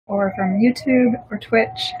or from YouTube or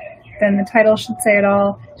Twitch, then the title should say it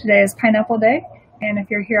all. Today is Pineapple Day, and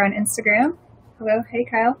if you're here on Instagram, hello, hey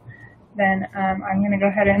Kyle, then I'm going to go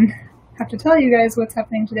ahead and have to tell you guys what's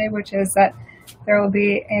happening today, which is that there will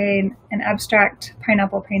be an abstract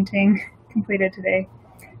pineapple painting completed today.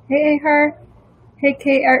 Hey Ahar, hey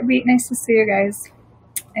Kate Artbeat, nice to see you guys.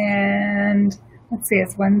 And let's see,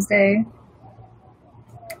 it's Wednesday,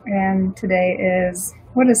 and today is,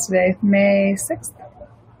 what is today? May 6th?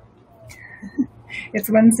 It's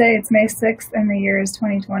Wednesday, it's May 6th, and the year is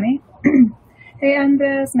 2020. Hey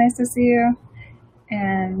Anbis, nice to see you.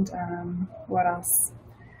 And what else?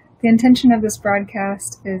 The intention of this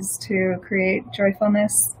broadcast is to create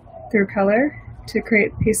joyfulness through color, to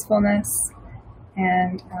create peacefulness,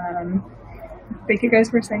 and thank you guys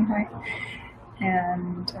for saying hi,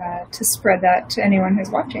 and to spread that to anyone who's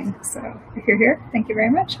watching. So if you're here, thank you very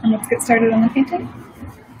much, and let's get started on the painting.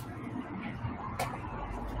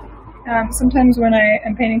 Sometimes when I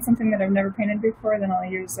am painting something that I've never painted before, then I'll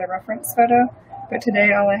use a reference photo, but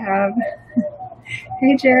today all I have,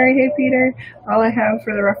 hey Jerry, hey Peter, all I have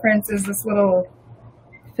for the reference is this little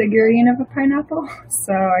figurine of a pineapple,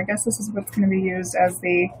 so I guess this is what's going to be used as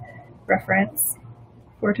the reference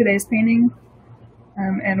for today's painting.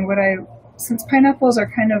 And since pineapples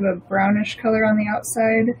are kind of a brownish color on the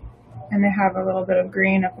outside, and they have a little bit of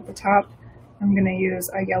green up at the top, I'm going to use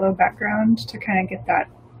a yellow background to kind of get that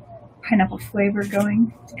pineapple flavor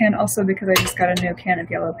going, and also because I just got a new can of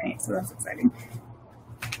yellow paint, so that's exciting.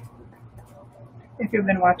 If you've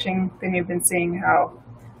been watching, then you've been seeing how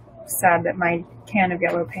sad that my can of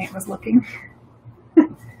yellow paint was looking.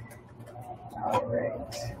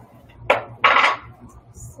 Alright,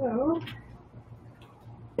 so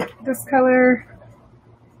this color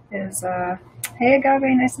is, hey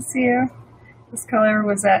Agave, nice to see you. This color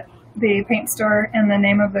was at the paint store, and the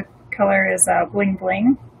name of the color is Bling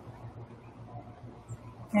Bling.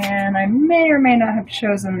 And I may or may not have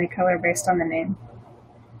chosen the color based on the name.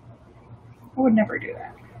 I would never do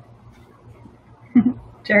that.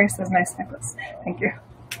 Jerry says, nice necklace. Thank you.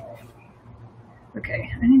 Okay,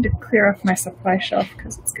 I need to clear off my supply shelf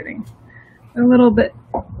because it's getting a little bit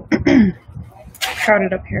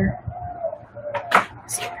crowded up here.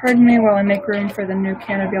 So pardon me while I make room for the new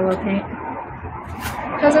can of yellow paint.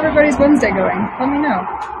 How's everybody's Wednesday going? Let me know.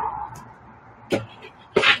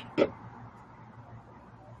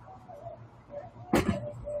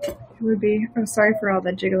 It would be, oh sorry for all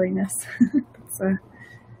the jiggliness. It's a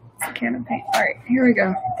can of paint. Alright, here we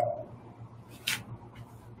go.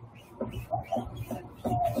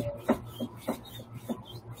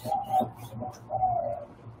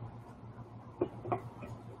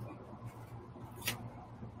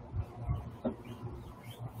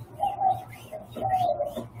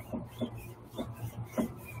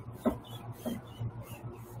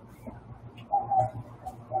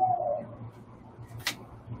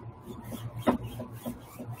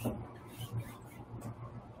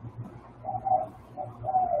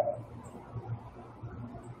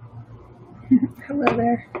 Hello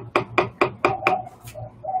there.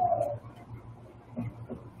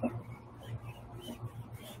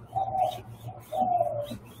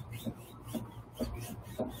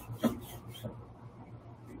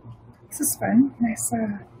 This is fun. Nice,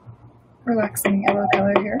 relaxing yellow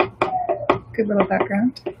color here. Good little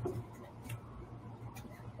background.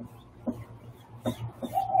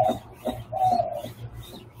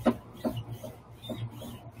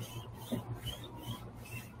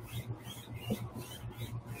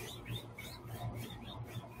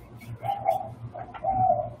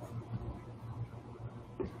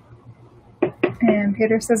 And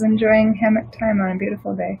Peter says, enjoying hammock time on a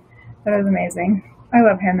beautiful day. That is amazing. I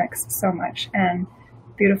love hammocks so much, and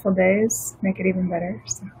beautiful days make it even better.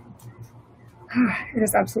 So, it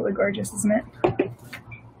is absolutely gorgeous, isn't it?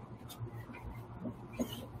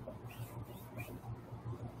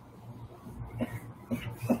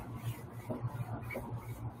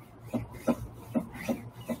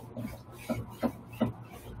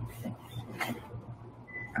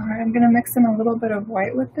 Alright, I'm going to mix in a little bit of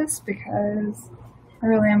white with this because I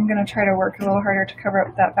really am going to try to work a little harder to cover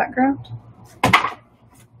up that background.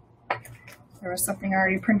 There was something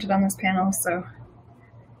already printed on this panel, so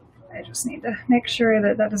I just need to make sure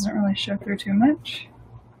that that doesn't really show through too much.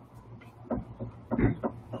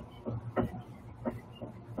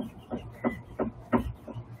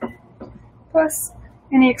 Plus,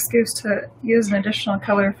 any excuse to use an additional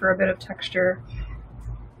color for a bit of texture,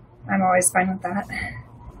 I'm always fine with that.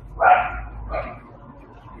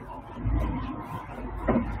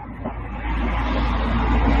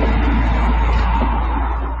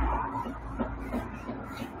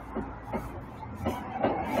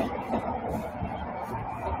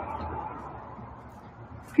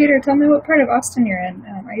 Peter, tell me what part of Austin you're in.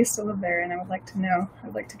 I used to live there and I would like to know.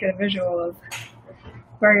 I'd like to get a visual of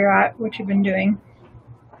where you're at, what you've been doing.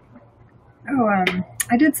 Oh,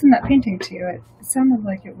 I did send that painting to you. It sounded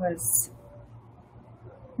like it was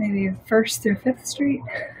maybe 1st through 5th Street.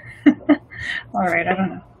 Alright, I don't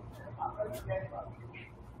know.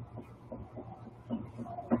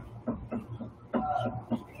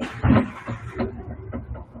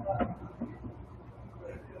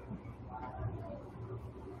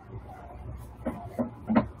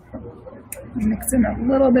 Mix in a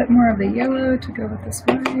little bit more of the yellow to go with this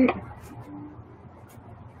white.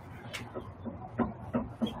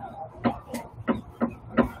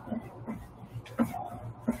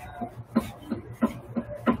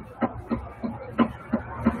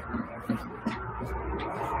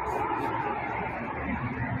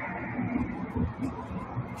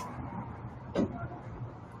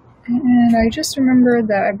 And I just remembered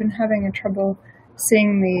that I've been having a trouble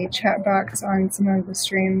seeing the chat box on some of the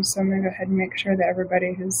streams, so I'm going to go ahead and make sure that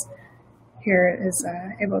everybody who's here is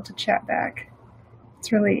able to chat back.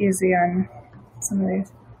 It's really easy on some of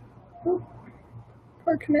these. Oh,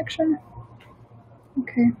 poor connection.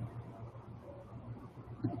 Okay.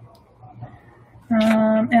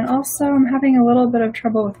 And also I'm having a little bit of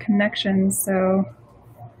trouble with connections, so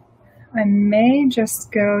I may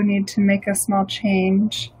just need to make a small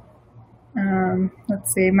change.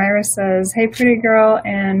 Let's see, Myra says, hey pretty girl,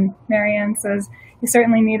 and Marianne says, you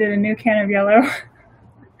certainly needed a new can of yellow.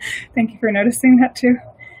 Thank you for noticing that too.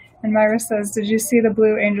 And Myra says, did you see the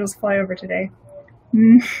blue angels fly over today?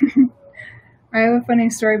 I have a funny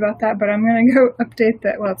story about that, but I'm going to go update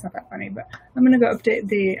that. Well, it's not that funny, but I'm going to go update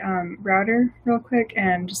the router real quick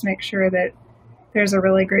and just make sure that there's a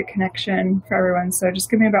really great connection for everyone. So just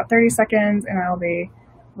give me about 30 seconds and I'll be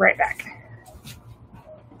right back.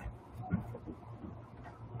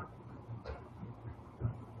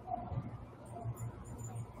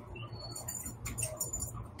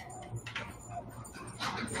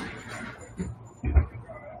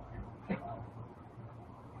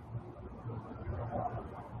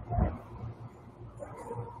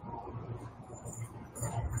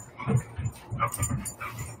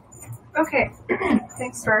 Okay,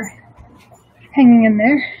 thanks for hanging in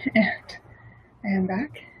there, and I am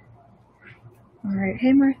back. Alright,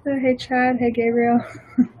 hey Martha, hey Chad, hey Gabriel.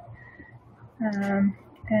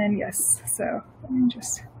 And yes, so let me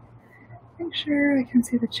just make sure I can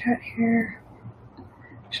see the chat here.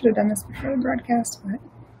 Should have done this before the broadcast, but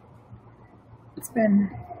it's been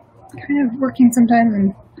kind of working sometimes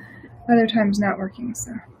and other times not working,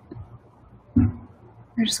 so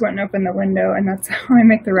I just went and opened the window, and that's how I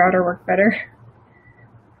make the router work better,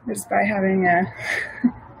 just by having a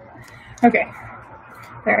okay,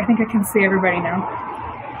 there, I think I can see everybody now.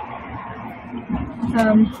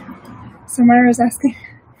 So Myra's asking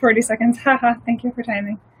 40 seconds, haha, thank you for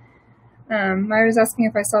timing. Myra's asking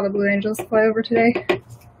if I saw the blue angels fly over today,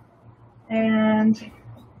 and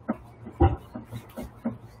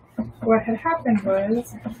what had happened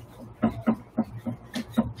was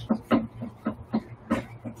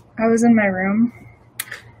I was in my room,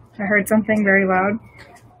 I heard something very loud,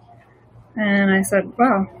 and I said,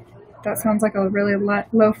 wow, that sounds like a really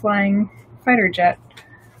low-flying fighter jet.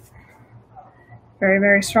 Very,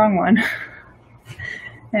 very strong one.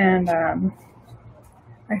 And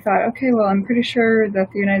I thought, okay, well, I'm pretty sure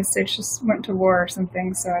that the United States just went to war or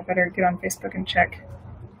something, so I better get on Facebook and check.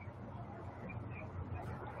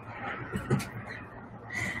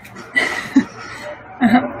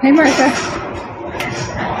 Hey, Martha.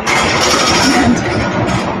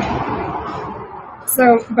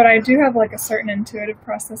 So, but I do have like a certain intuitive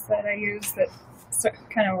process that I use that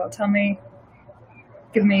kind of will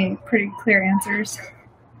give me pretty clear answers.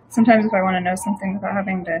 Sometimes if I want to know something without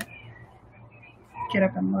having to get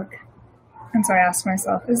up and look. And so I asked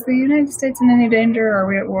myself, is the United States in any danger, or are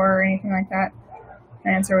we at war or anything like that?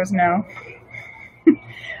 The answer was no.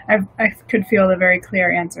 I could feel the very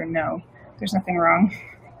clear answer, no. There's nothing wrong.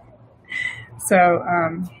 So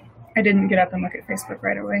I didn't get up and look at Facebook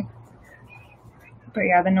right away. But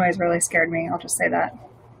yeah, the noise really scared me, I'll just say that.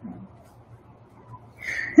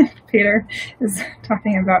 Peter is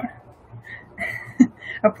talking about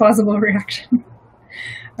a plausible reaction.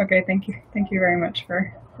 Okay, thank you. Thank you very much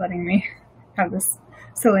for letting me have this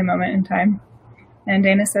silly moment in time. And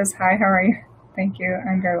Dana says, hi, how are you? Thank you,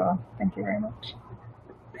 I'm very well. Thank you very much.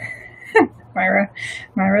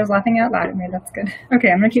 Myra's laughing out loud at me, that's good. Okay,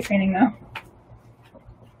 I'm gonna keep painting now.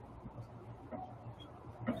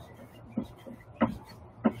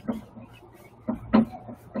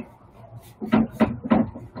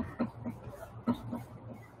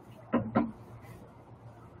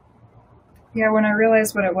 Yeah, when I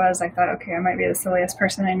realized what it was, I thought, okay, I might be the silliest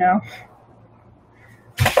person I know.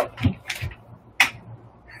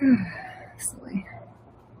 Silly.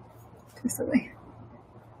 Too silly.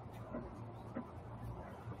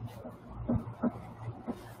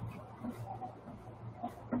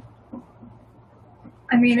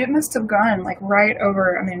 I mean, it must have gone like right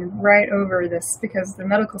over this, because the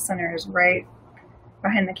medical center is right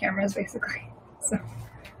behind the cameras, basically. So,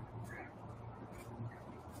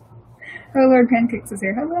 oh, Lord Pancakes is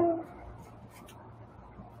here. Hello.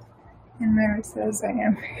 And Mary says, I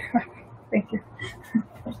am. Thank you.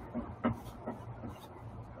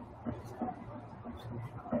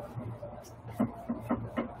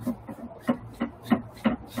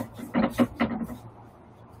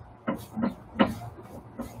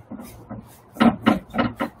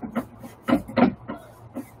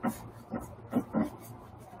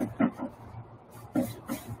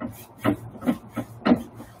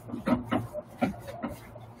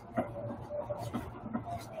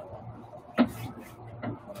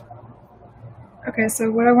 Okay,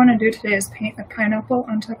 so what I want to do today is paint a pineapple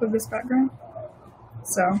on top of this background.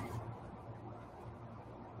 So,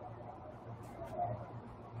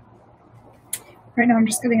 right now I'm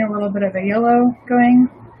just getting a little bit of a yellow going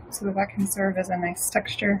so that can serve as a nice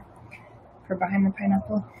texture for behind the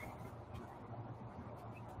pineapple.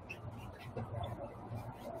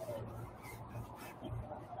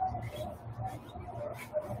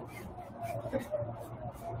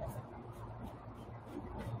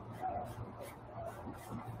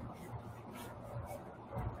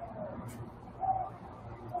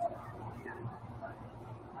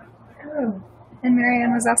 Oh, and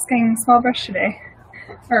Marianne was asking small brush today,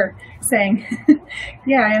 or saying,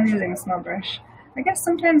 yeah, I am using a small brush. I guess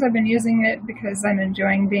sometimes I've been using it because I'm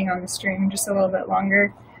enjoying being on the stream just a little bit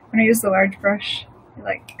longer. When I use the large brush, it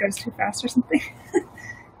like goes too fast or something.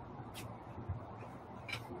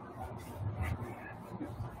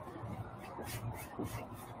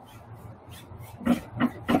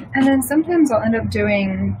 And then sometimes I'll end up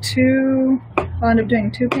doing two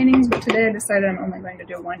paintings, but today I decided I'm only going to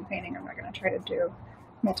do one painting. I'm not going to try to do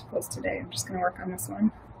multiples today. I'm just going to work on this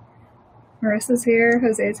one. Marissa's here,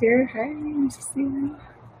 Jose's here. Hi, nice to see you.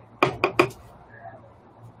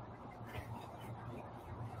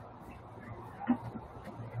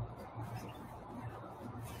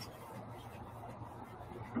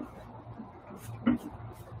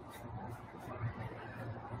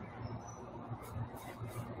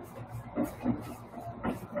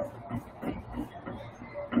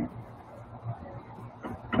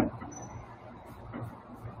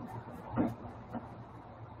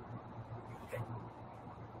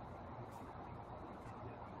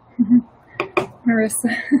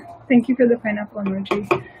 Marissa, thank you for the pineapple emoji.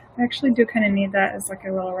 I actually do kind of need that as like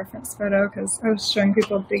a little reference photo, because I was showing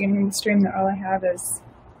people at the beginning of the stream that all I have is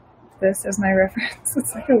this as my reference.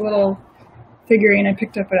 It's like a little figurine I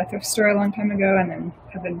picked up at a thrift store a long time ago and then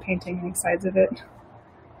have been painting the sides of it.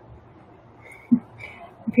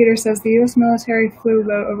 Peter says, the US military flew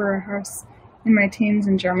low over our house in my teens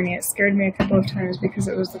in Germany. It scared me a couple of times because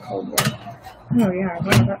it was the Cold War. Oh yeah,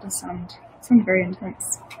 wow, that does sound very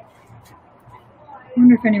intense. I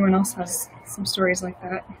wonder if anyone else has some stories like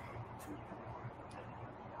that.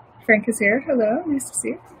 Frank is here. Hello, nice to see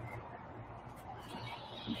you.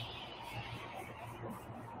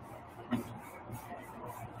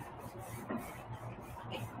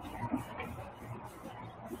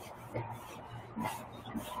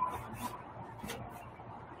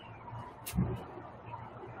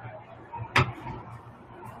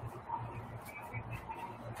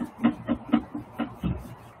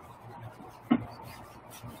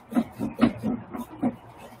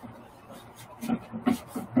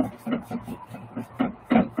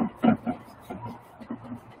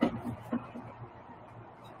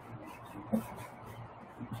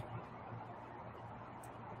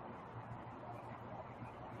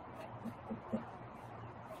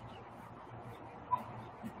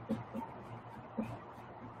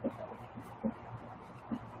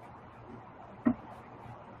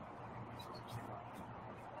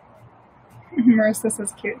 Marissa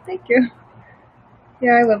says cute. Thank you.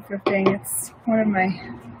 Yeah, I love thrifting. It's one of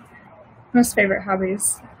my most favorite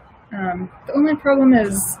hobbies. The only problem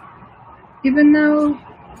is, even though,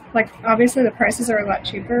 like, obviously the prices are a lot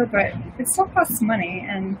cheaper, but it still costs money,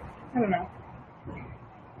 and I don't know.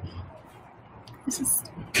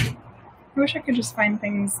 I wish I could just find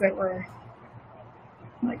things that were,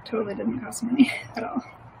 like, totally didn't cost money at all.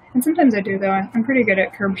 And sometimes I do, though. I'm pretty good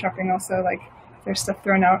at curb shopping also, like, there's stuff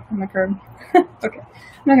thrown out on the curb. Okay,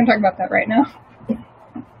 I'm not going to talk about that right now.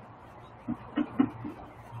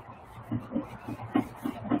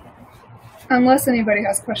 Unless anybody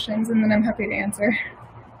has questions, and then I'm happy to answer.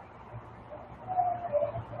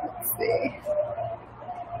 Let's see.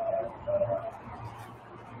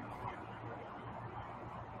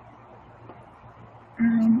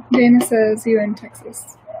 Dana says, you in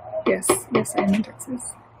Texas? Yes, I am in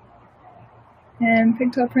Texas. And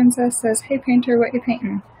Pigtail Princess says, hey painter, what you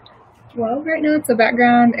painting? Well, right now it's a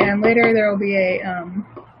background, and later there will be a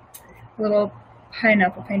little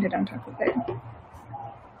pineapple painted on top of it.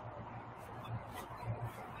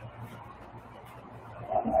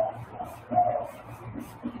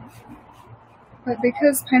 But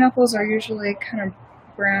because pineapples are usually kind of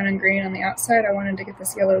brown and green on the outside, I wanted to get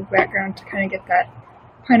this yellow background to kind of get that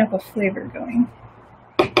pineapple flavor going.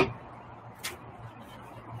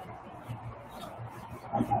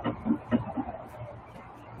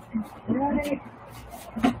 Right.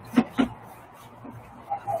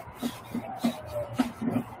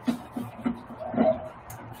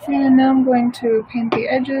 And now I'm going to paint the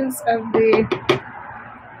edges of the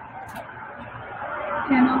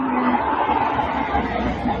panel here.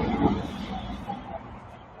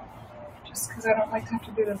 Just because I don't like to have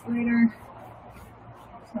to do this later.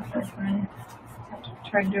 It's not very fun. I have to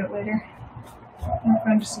try to do it later. It's more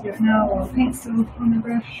fun just to do it now while the paint's still on the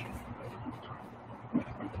brush.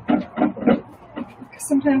 Because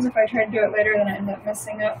sometimes if I try to do it later, then I end up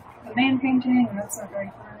messing up the main painting, and that's not very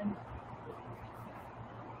fun.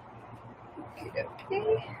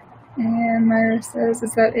 Okay. And Myra says,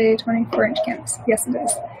 is that a 24-inch canvas? Yes, it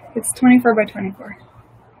is. It's 24 by 24.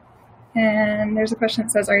 And there's a question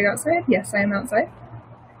that says, are you outside? Yes, I am outside.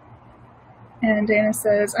 And Dana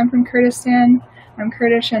says, I'm from Kurdistan. I'm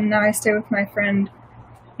Kurdish, and now I stay with my friend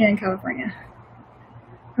in California.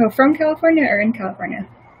 Oh, from California or in California?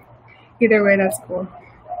 Either way, that's cool.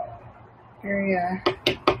 Very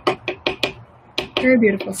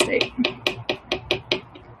beautiful state.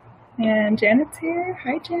 And Janet's here.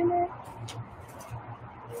 Hi, Janet.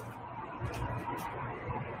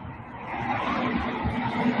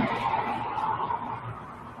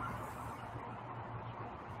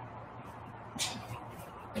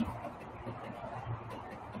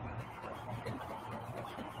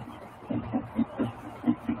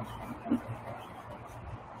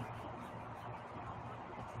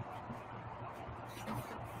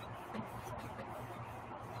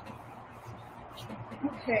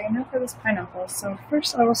 Okay, now for this pineapple. So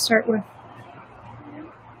first I will start with,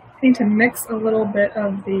 I need to mix a little bit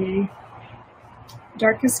of the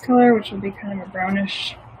darkest color, which will be kind of a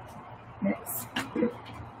brownish mix.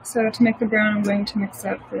 So to make the brown, I'm going to mix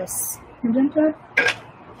up this magenta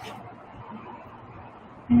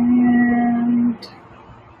and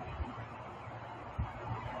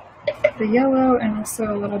the yellow, and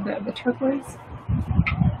also a little bit of the turquoise.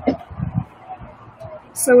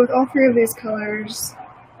 So with all three of these colors,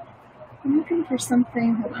 I'm looking for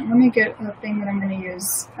something. Hold on, let me get a thing that I'm going to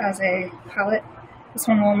use as a palette. This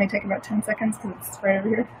one will only take about 10 seconds because it's right over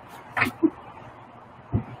here.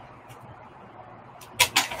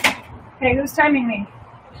 Hey, who's timing me?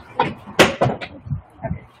 Okay,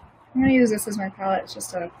 I'm going to use this as my palette. It's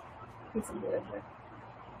just a piece of wood. But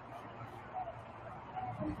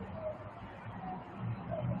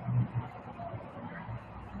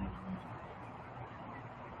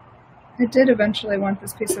I did eventually want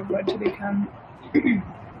this piece of wood to become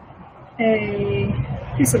a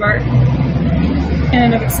piece of art in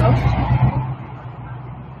and of itself.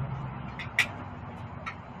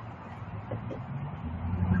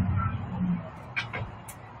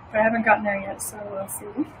 But I haven't gotten there yet, so we'll see.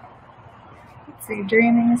 Let's see,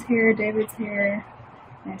 Dreaming is here, David's here.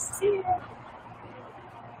 Nice to see you.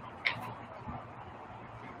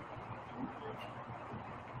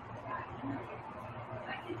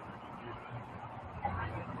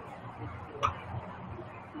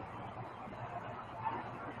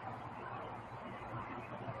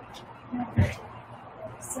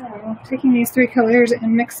 So, taking these three colors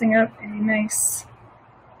and mixing up a nice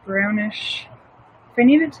brownish. If I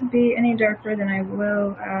need it to be any darker, then I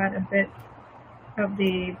will add a bit of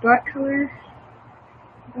the black color,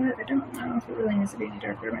 but I don't know if it really needs to be any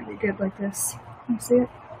darker. It might be good like this. Can you see it?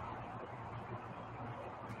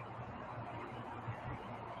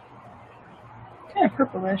 Kind of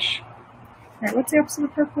purplish. Alright, what's the opposite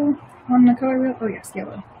of purple on the color wheel? Oh yes,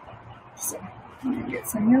 yellow. So, I'm going to get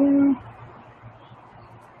some yellow.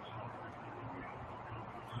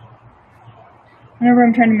 Whenever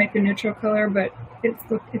I'm trying to make a neutral color, but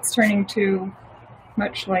it's turning too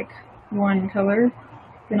much like one color,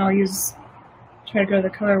 then I'll try to go to the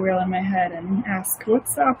color wheel in my head and ask,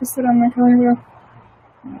 what's the opposite on the color wheel?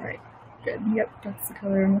 Alright, good. Yep, that's the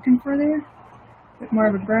color I'm looking for there. A bit more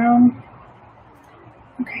of a brown.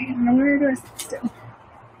 Okay, now where do I sit still?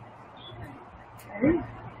 Okay.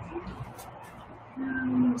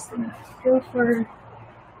 I'm just gonna go for.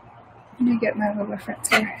 Let me get my little reference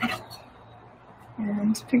here.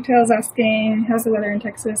 And Pigtail's asking, how's the weather in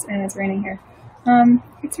Texas? And it's raining here.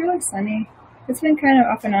 It's really sunny. It's been kind of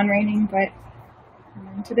off and on raining, but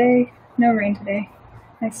today, no rain today.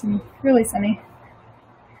 Nice and really sunny.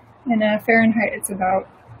 In Fahrenheit, it's about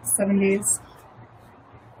 70s.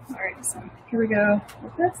 Alright, so here we go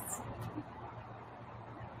with this.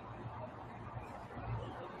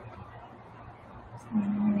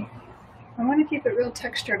 I want to keep it real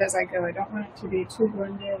textured as I go. I don't want it to be too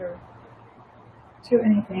blended or too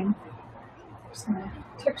anything. Just gonna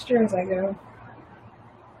texture as I go.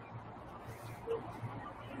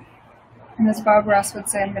 And as Bob Ross would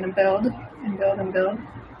say, I'm gonna build and build and build.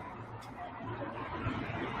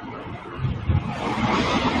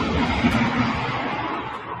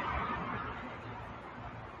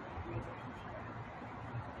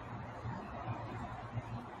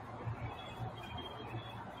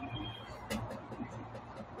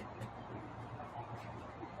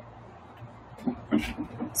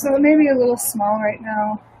 So it may be a little small right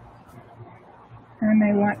now. I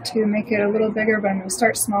may want to make it a little bigger, but I'm going to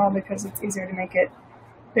start small because it's easier to make it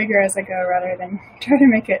bigger as I go rather than try to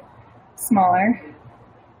make it smaller.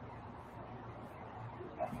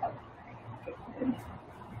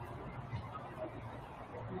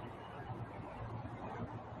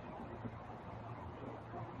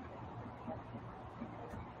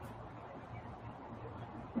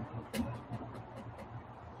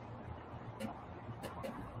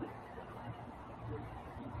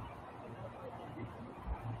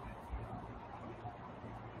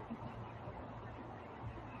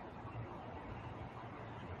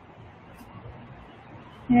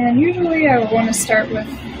 And usually I will want to start with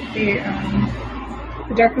the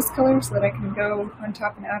darkest color so that I can go on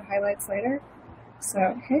top and add highlights later.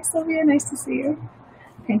 So, hey Sylvia, nice to see you.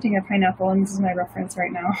 Painting a pineapple, and this is my reference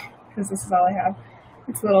right now because this is all I have.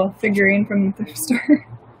 It's a little figurine from the thrift store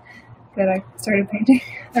that I started painting.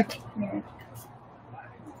 Okay, anyway.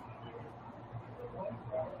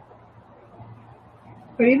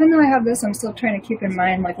 But even though I have this, I'm still trying to keep in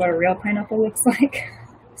mind like what a real pineapple looks like.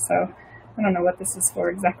 So I don't know what this is for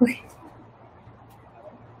exactly.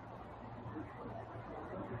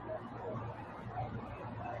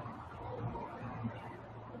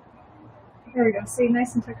 There we go. See,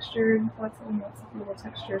 nice and textured. Lots of little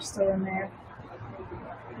texture still in there.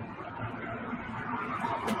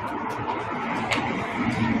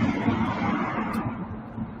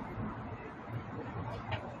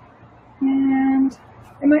 And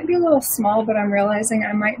it might be a little small, but I'm realizing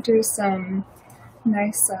I might do some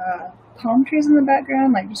nice palm trees in the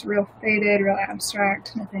background, like just real faded, real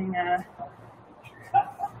abstract, nothing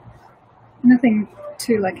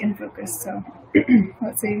too like in focus. So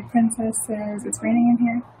let's see, Princess says it's raining in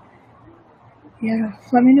here. Yeah,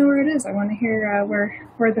 let me know where it is. I want to hear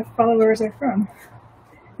where the followers are from.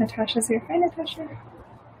 Natasha's here. Hi, Natasha.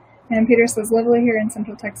 And Peter says, lovely here in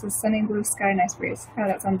Central Texas, sunny blue sky, nice breeze. Oh,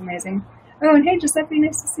 that sounds amazing. Oh, and hey, Giuseppe,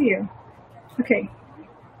 nice to see you. Okay,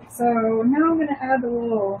 so now I'm going to add the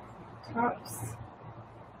little tops.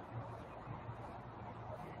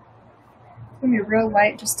 It's going to be real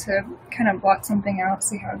light just to kind of blot something out,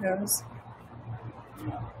 see how it goes.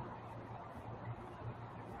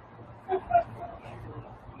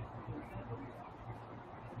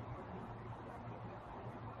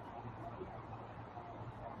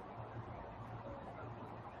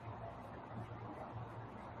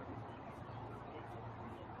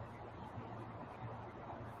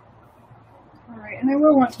 Alright, and I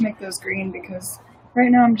will want to make those green because right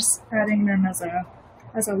now I'm just adding them as a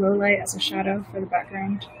low light, as a shadow for the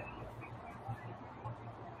background.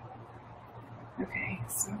 Okay,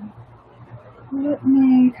 so let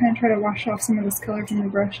me kind of try to wash off some of this color from the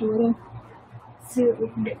brush a little. See what we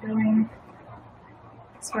can get going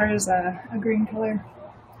as far as a green color.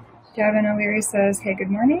 Gavin O'Leary says, hey, good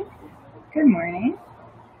morning. Good morning.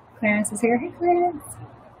 Clarence is here. Hey, Clarence.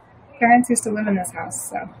 Clarence used to live in this house,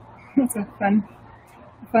 so it's a fun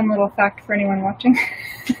little fact for anyone watching.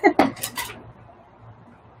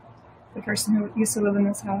 The person who used to live in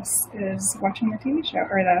this house is watching the TV show,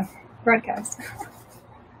 or the broadcast.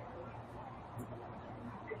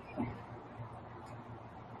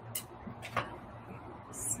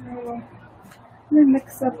 So I'm going to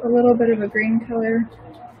mix up a little bit of a green color.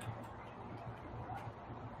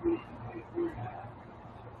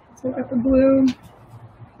 So I've got the blue,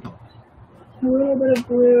 a little bit of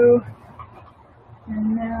blue,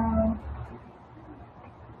 and now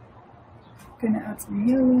I'm going to add some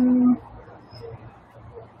yellow.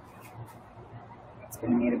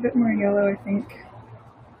 gonna need a bit more yellow, I think.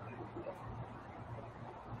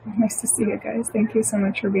 Nice to see you guys. Thank you so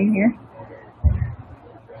much for being here.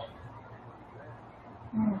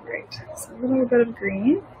 Alright, so a little bit of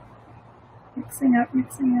green. Mixing up,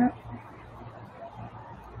 mixing up.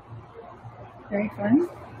 Very fun.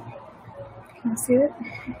 Can you see it?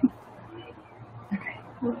 Okay,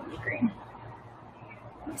 a little bit of green.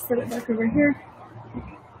 Let's set it back over here.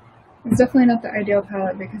 It's definitely not the ideal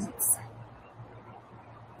palette because it's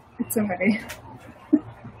so heavy.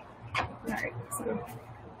 Alright, so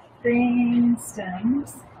green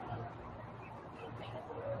stems.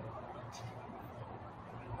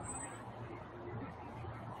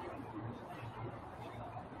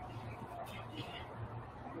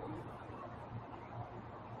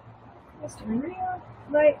 Just a real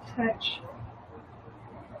light touch.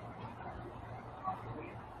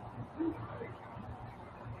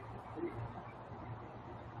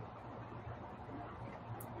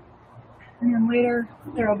 And then later,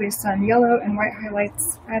 there will be some yellow and white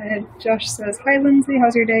highlights added. Josh says, "Hi Lindsay,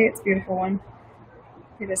 how's your day?" It's a beautiful one.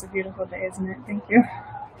 It is a beautiful day, isn't it? Thank you.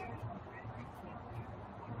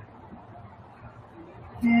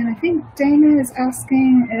 And I think Dana is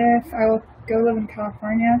asking if I will go live in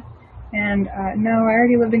California. And no, I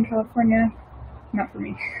already lived in California. Not for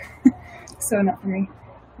me. So not for me.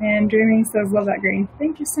 And Dreaming says, "Love that green."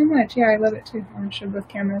 Thank you so much. Yeah, I love it too. I'm gonna show both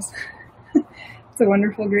cameras. It's a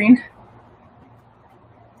wonderful green.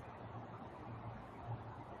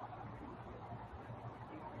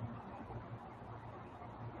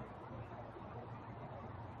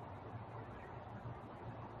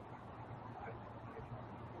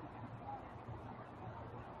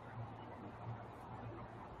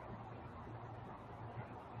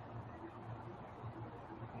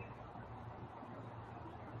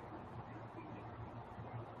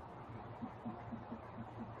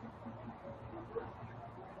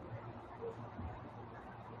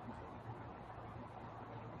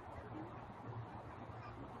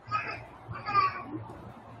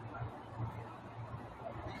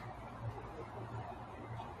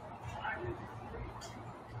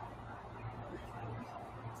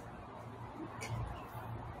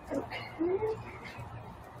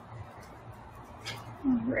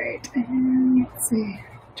 Alright, and let's see.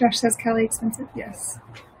 Josh says, "Cali expensive?" Yes,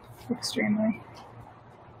 extremely.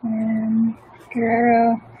 And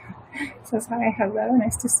Guerrero says, "Hi, hello,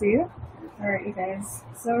 nice to see you." Alright, you guys.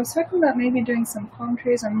 So I was talking about maybe doing some palm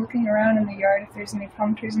trees. I'm looking around in the yard if there's any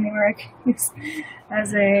palm trees anywhere I can use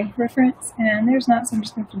as a reference, and there's not, so I'm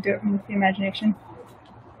just going to do it from the imagination.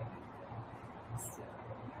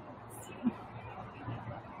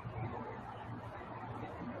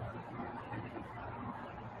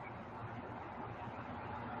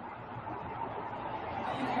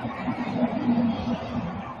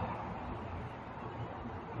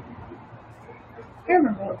 I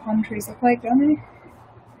remember what palm trees look like, don't they?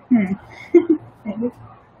 Maybe.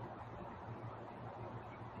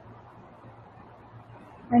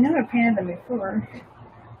 I know I've painted them before.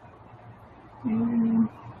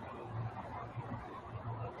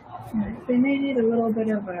 They may need a little bit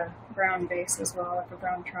of a brown base as well, like a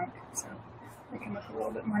brown trunk, so they can look a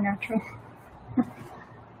little bit more natural.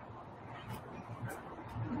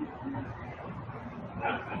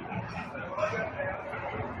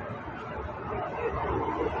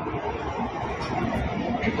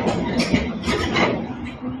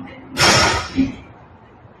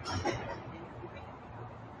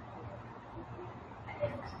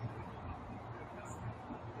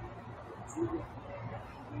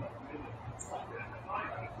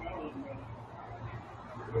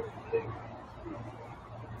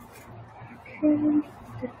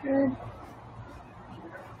 Okay, good.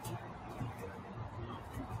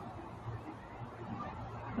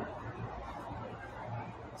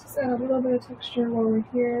 Just add a little bit of texture while we're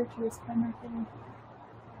here to this pineapple.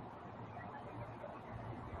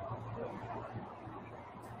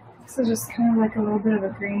 This is just kind of like a little bit of a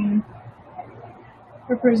green,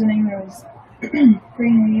 representing those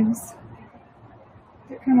green leaves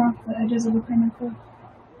that come off the edges of the pineapple.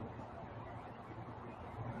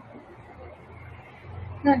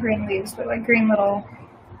 Not green leaves, but like green little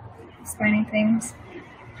spiny things.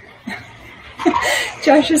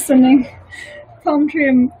 Josh is sending palm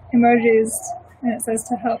tree emojis, and it says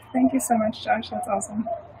 "to help." Thank you so much, Josh. That's awesome.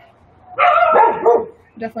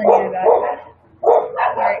 Definitely needed that.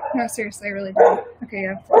 Alright, no, seriously, I really did. Okay,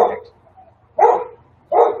 yeah, perfect.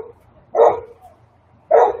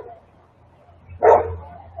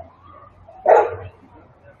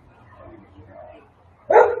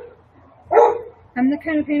 I'm the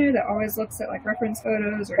kind of painter that always looks at like reference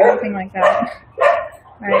photos or anything like that.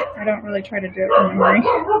 I don't really try to do it from memory.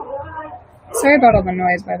 Sorry about all the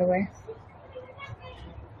noise, by the way.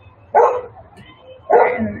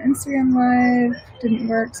 Alright, and then Instagram Live didn't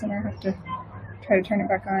work, so now I have to try to turn it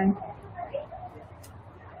back on.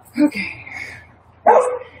 Okay.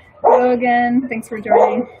 Hello again. Thanks for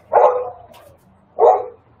joining.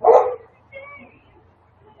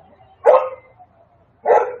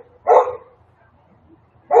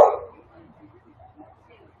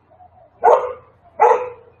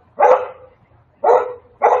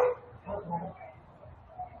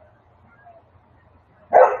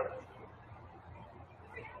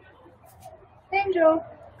 Angel,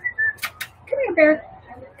 come here, bear.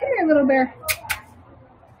 Come here, little bear.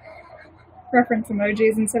 Reference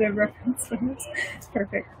emojis instead of reference photos. It's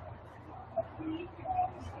perfect.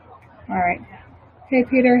 Alright. Hey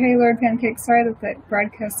Peter, hey Lord Pancake. Sorry that the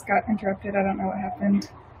broadcast got interrupted. I don't know what happened.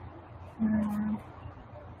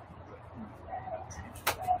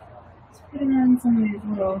 Let's put on some of these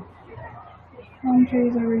little palm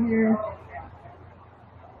trees over here.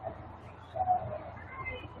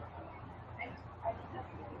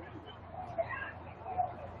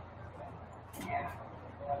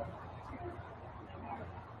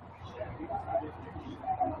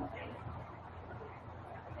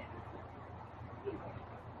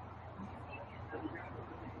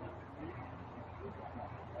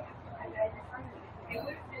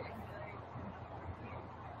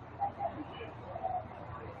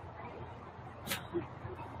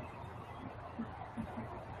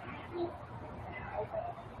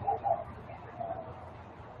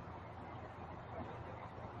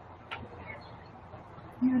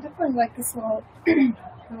 Yeah, I definitely like this little, the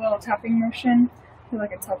little tapping motion. I feel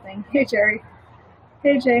like it's helping. Hey Jerry.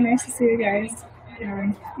 Hey Jay, nice to see you guys.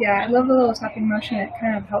 Yeah, I love the little tapping motion. It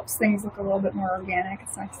kind of helps things look a little bit more organic.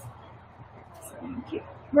 It's nice. So I'm going to keep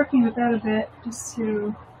working with that a bit just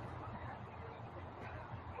to...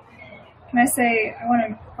 Can I say I want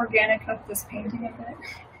to organic up this painting a bit?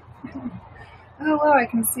 Oh wow, I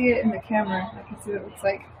can see it in the camera. I can see what it looks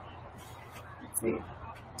like. Let's see.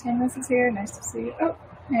 Tannis is here. Nice to see you. Oh,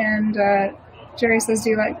 and Jerry says,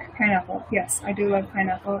 do you like pineapple? Yes, I do love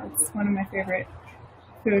pineapple. It's one of my favorite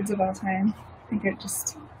foods of all time. I think it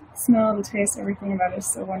just, smell, the taste, everything about it is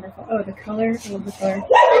so wonderful. Oh, the color. I love the color.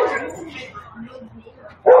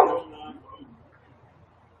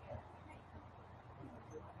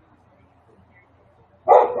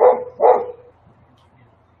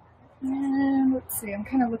 And let's see, I'm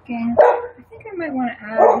kind of looking. I think I might want to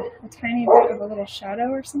add a tiny bit of a little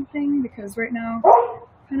shadow or something, because right now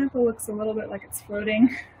pineapple looks a little bit like it's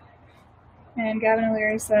floating. And Gavin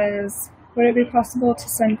O'Leary says, would it be possible to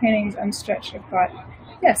send paintings unstretched if bought?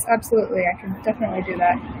 Yes, absolutely. I can definitely do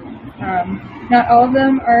that. Not all of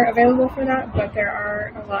them are available for that, but there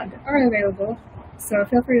are a lot that are available. So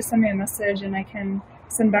feel free to send me a message and I can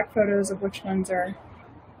send back photos of which ones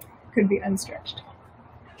could be unstretched.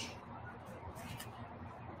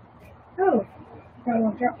 Oh, got a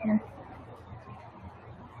little drop here.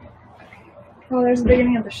 Well, there's the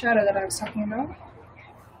beginning of the shadow that I was talking about.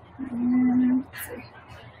 Let's see.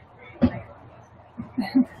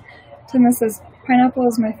 Tima says, pineapple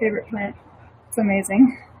is my favorite plant. It's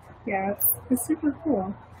amazing. Yeah, it's super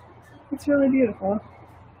cool. It's really beautiful.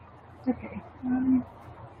 Okay, I'm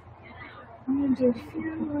going to do a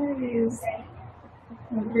few more of these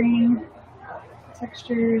green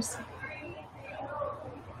textures.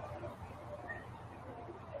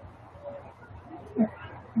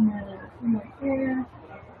 And then one right here.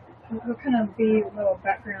 It'll kind of be a little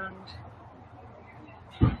background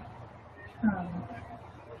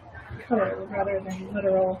color rather than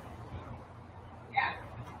literal,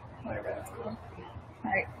 whatever that's called.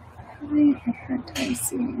 Alright, I have a hard time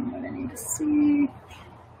seeing what I need to see.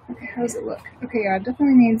 Okay, how does it look? Okay, yeah, it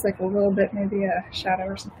definitely needs like a little bit, maybe a shadow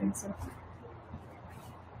or something, so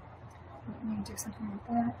let me do something like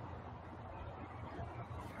that.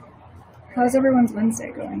 How's everyone's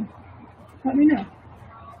Wednesday going? Let me know.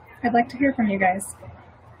 I'd like to hear from you guys.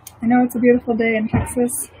 I know it's a beautiful day in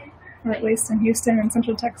Texas, or at least in Houston and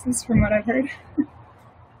Central Texas from what I've heard.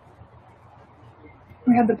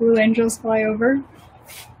 We had the Blue Angels fly over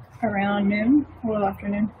around noon, a little after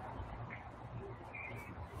noon.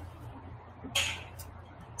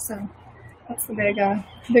 So that's the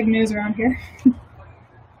big news around here.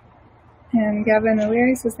 And Gavin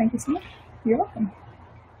O'Leary says, thank you so much. You're welcome.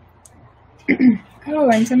 Oh,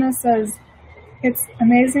 and Tina says, it's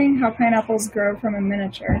amazing how pineapples grow from a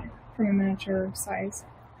miniature size.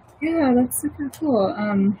 Yeah, that's super cool.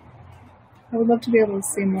 I would love to be able to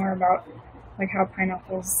see more about like how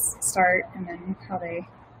pineapples start and then how they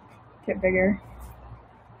get bigger.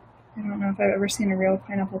 I don't know if I've ever seen a real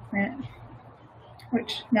pineapple plant,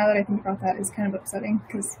 which, now that I think about that, is kind of upsetting,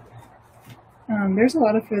 because there's a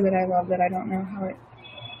lot of food that I love that I don't know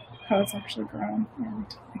how it's actually grown,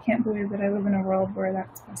 and I can't believe that I live in a world where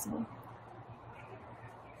that's possible.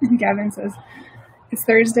 Gavin says, "It's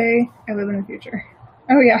Thursday, I live in the future."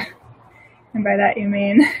 Oh yeah, and by that you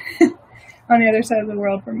mean on the other side of the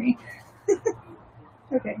world from me.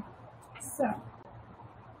 Okay, so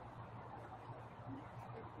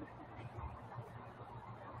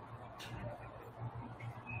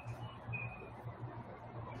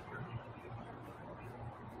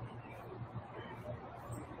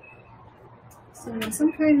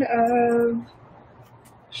some kind of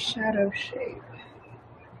shadow shape.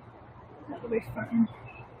 That'll be fun.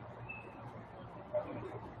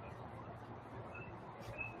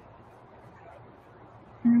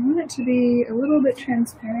 And I want it to be a little bit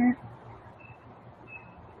transparent.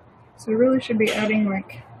 So I really should be adding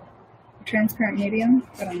like a transparent medium,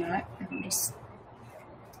 but I'm not. I'm just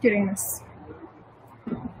getting this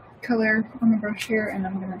color on the brush here, and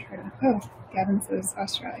I'm gonna try to, oh, Gavin says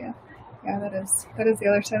Australia. Yeah, that is the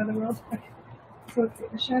other side of the world. Okay. So let's see,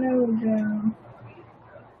 the shadow will go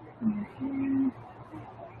over here.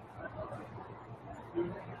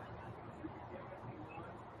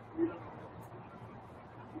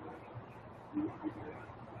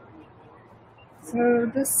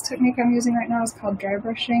 So this technique I'm using right now is called dry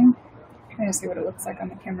brushing. I'm trying to see what it looks like on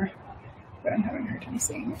the camera, but I'm having a hard time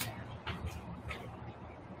seeing it.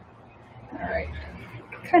 Alright,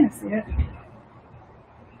 kind of see it.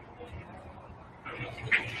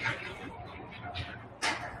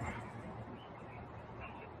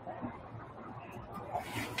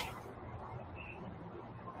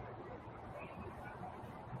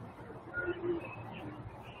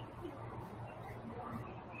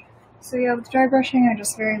 So yeah, with dry brushing, I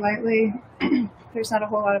just very lightly, there's not a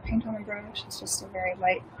whole lot of paint on the brush, it's just a very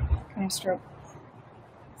light kind of stroke.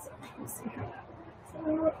 So let's see how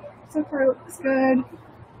that. So far it looks good.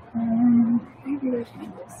 Maybe there's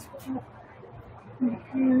one this right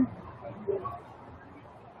here.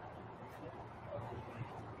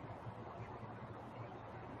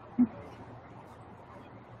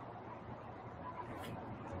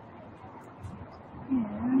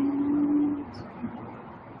 And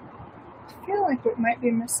I feel like what might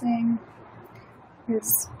be missing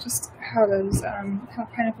is just how those, how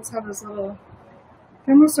pineapples have those little,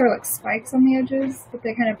 they almost sort of like spikes on the edges, but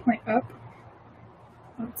they kind of point up.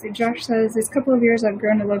 Let's see, Josh says, "These couple of years I've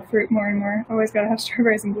grown to love fruit more and more. Always gotta have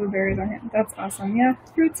strawberries and blueberries on it." That's awesome. Yeah,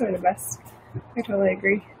 fruits are the best. I totally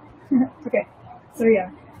agree. Okay, so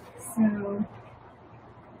yeah, so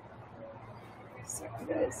sorry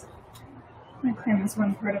guys. I'm gonna clean this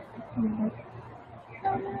one part up a little bit.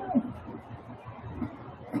 Oh no!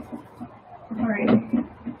 Alright,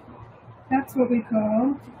 that's what we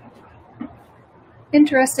call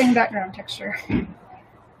interesting background texture.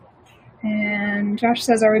 And Josh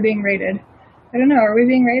says, "Are we being rated?" I don't know, are we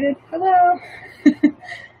being rated? Hello!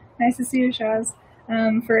 Nice to see you, Shaz.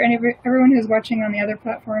 For everyone who's watching on the other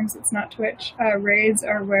platforms, it's not Twitch. Raids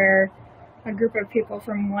are where a group of people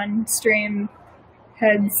from one stream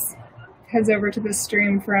heads over to this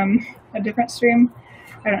stream from a different stream.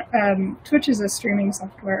 Twitch is a streaming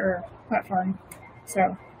software or platform,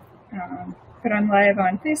 so but I'm live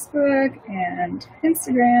on Facebook and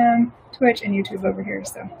Instagram, Twitch, and YouTube over here.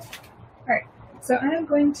 So, all right. So I'm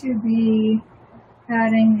going to be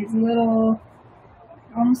adding these little,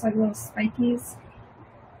 almost like little spikies,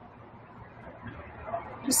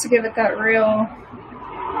 just to give it that real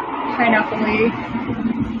pineapple-y.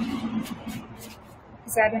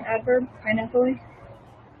 Is that an adverb? Pineapple-y?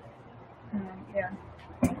 Yeah.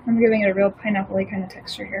 I'm giving it a real pineapple-y kind of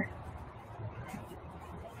texture here.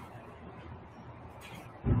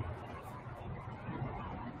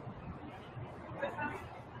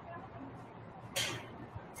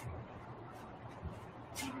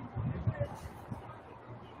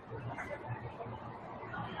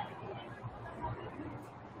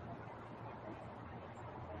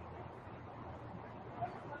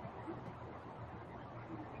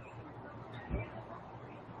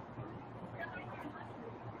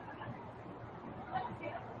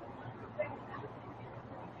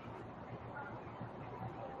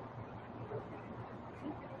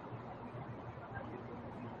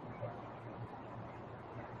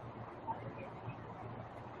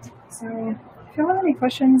 So if you have any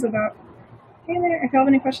questions about, hey there, if you have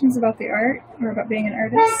any questions about the art or about being an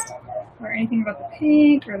artist or anything about the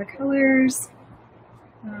paint or the colors,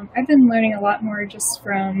 I've been learning a lot more just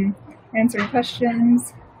from answering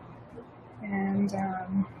questions and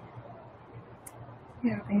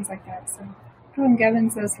yeah, things like that. So Oh, and Gavin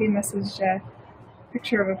says he messaged a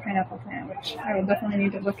picture of a pineapple plant, which I will definitely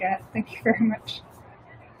need to look at. Thank you very much.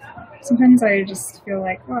 Sometimes I just feel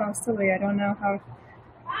like, wow, silly, I don't know how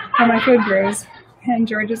my food grows. And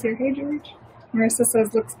George is here. Hey, George. Marissa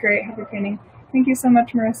says, looks great. Happy painting. Thank you so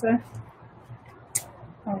much, Marissa.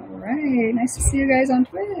 Alright, nice to see you guys on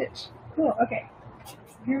Twitch. Cool, okay.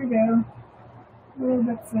 So here we go. Little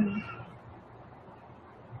bits of...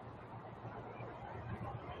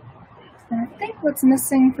 And I think what's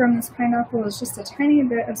missing from this pineapple is just a tiny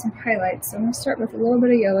bit of some highlights. So I'm going to start with a little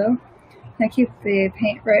bit of yellow. And I keep the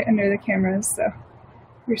paint right under the cameras, so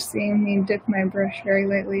you're seeing me dip my brush very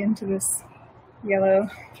lightly into this yellow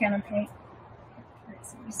can of paint. Alright,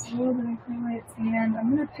 so just a little bit of highlights, and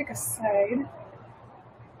I'm going to pick a side.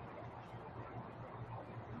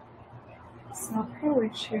 So I'll probably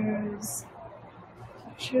choose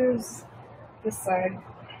this side.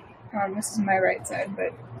 This is my right side,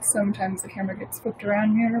 but sometimes the camera gets flipped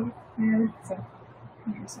around here, so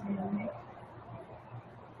here's what I'm gonna make.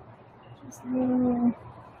 Just little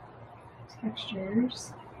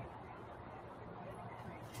textures.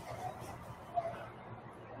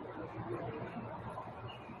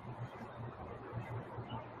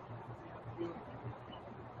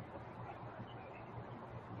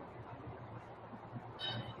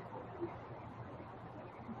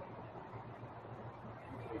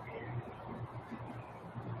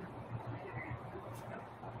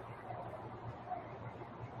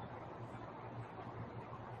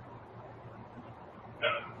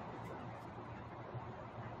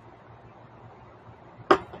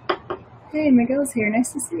 Hey, Miguel's here.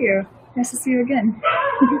 Nice to see you. Nice to see you again.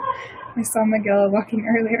 I saw Miguel walking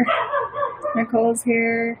earlier. Nicole's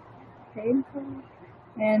here. Hey, Nicole.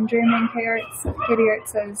 And Dreaming Katie Art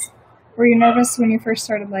says, were you nervous when you first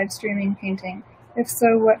started live streaming painting? If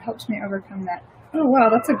so, what helped me overcome that? Oh, wow,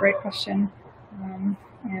 that's a great question. And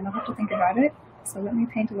I'll have to think about it. So let me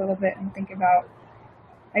paint a little bit and think about...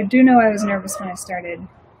 I do know I was nervous when I started.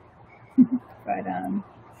 But, I don't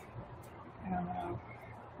know.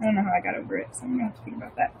 I don't know how I got over it, so I'm going to have to think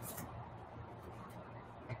about that.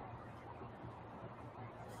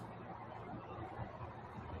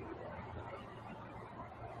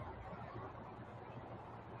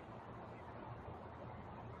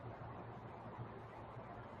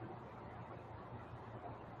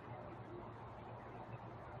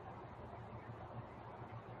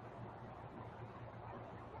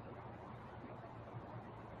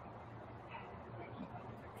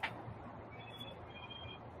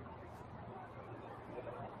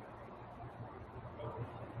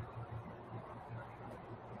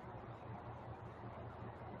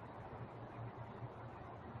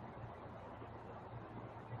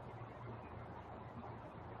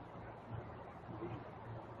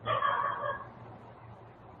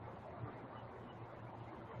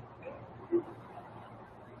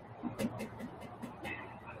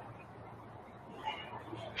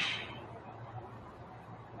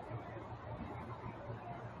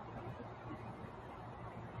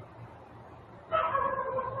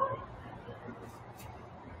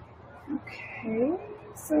 Okay,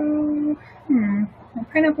 so, my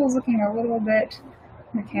pineapple's looking a little bit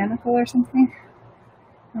mechanical or something.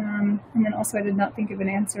 And then also I did not think of an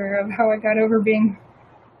answer of how I got over being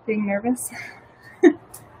nervous. I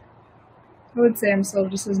would say I'm still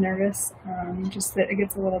just as nervous, just that it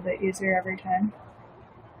gets a little bit easier every time.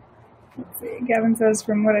 Let's see, Gavin says,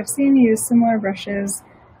 from what I've seen, you use similar brushes.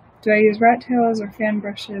 Do I use rat tails or fan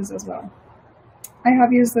brushes as well? I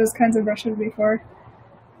have used those kinds of brushes before.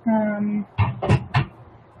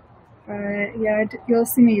 But yeah, you'll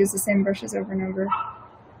see me use the same brushes over and over.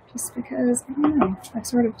 Just because, I don't know, I've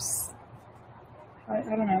sort of, I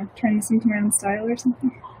don't know, turned this into my own style or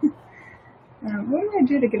something. What do I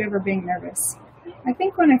do to get over being nervous? I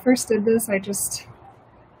think when I first did this, I don't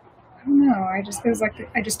know, it was like,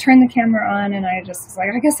 I just turned the camera on and I just was like,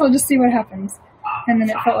 I guess I'll just see what happens. And then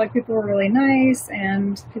it felt like people were really nice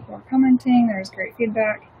and people were commenting, there was great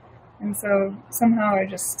feedback. And so somehow I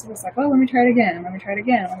just was like, oh, let me try it again, let me try it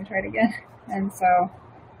again, let me try it again. And so,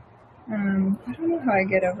 I don't know how I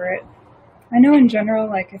get over it. I know in general,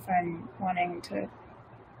 like if I'm wanting to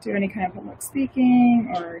do any kind of public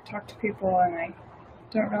speaking or talk to people and I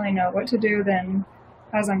don't really know what to do, then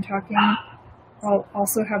as I'm talking, I'll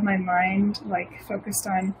also have my mind like focused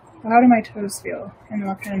on, well, how do my toes feel? And then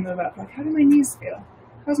I'll kind of move up, like how do my knees feel?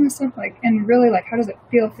 How's my stomach like? And really like how does it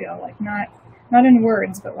feel? Like not in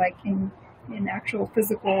words, but like in actual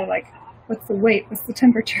physical, like what's the weight, what's the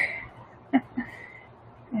temperature?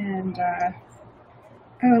 And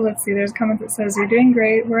oh, let's see, there's a comment that says, you're doing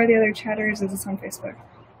great, where are the other chatters? Is this on Facebook?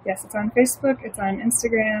 Yes, it's on Facebook, it's on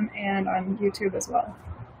Instagram, and on YouTube as well.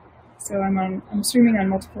 So I'm streaming on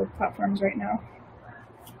multiple platforms right now.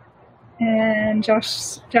 And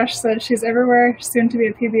Josh said she's everywhere, soon to be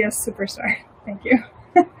a PBS superstar. Thank you.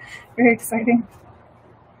 Very exciting.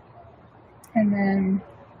 And then,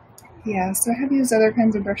 yeah, so I have used other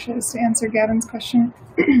kinds of brushes to answer Gavin's question.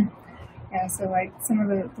 Yeah, so like some of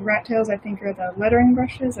the rat tails I think are the lettering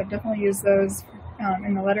brushes. I've definitely used those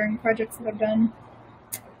in the lettering projects that I've done.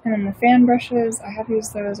 And then the fan brushes, I have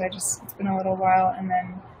used those, it's been a little while. And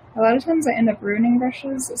then a lot of times I end up ruining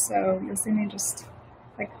brushes, so you'll see me just,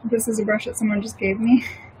 like, this is a brush that someone just gave me.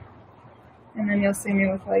 And then you'll see me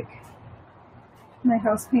with like my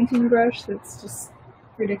house painting brush that's just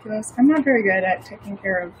ridiculous. I'm not very good at taking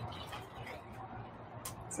care of,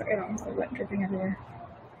 sorry, I don't want the wet dripping everywhere.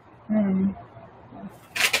 I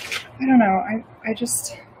don't know, I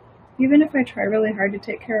just, even if I try really hard to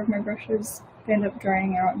take care of my brushes, they end up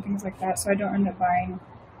drying out and things like that, so I don't end up buying.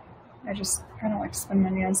 I don't like to spend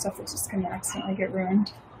money on stuff that's just going to accidentally get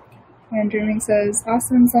ruined. And Dreaming says,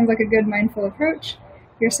 awesome, sounds like a good mindful approach.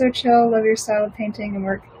 You're so chill, love your style of painting and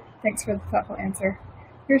work. Thanks for the thoughtful answer.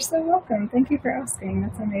 You're so welcome, thank you for asking,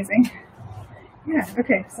 that's amazing. Yeah,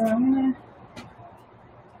 okay, so I'm going to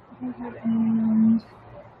go ahead and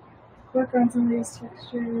work on some of these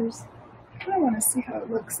textures. I kind of want to see how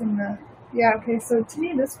it looks in the, yeah, okay, so to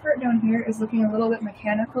me this part down here is looking a little bit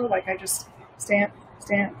mechanical, like I just stamp,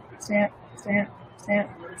 stamp, stamp, stamp, stamp,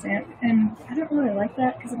 stamp, and I don't really like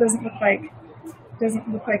that because it doesn't look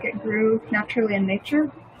like it grew naturally in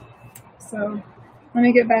nature. So let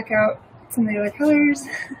me get back out some of the other colors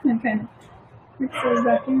and kind of mix those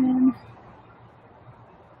back in.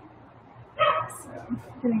 So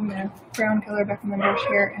getting the brown color back in the brush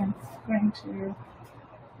here and going to,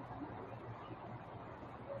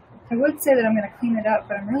 I would say that I'm going to clean it up,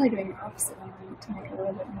 but I'm really doing the opposite. I'm going to make it a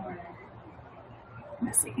little bit more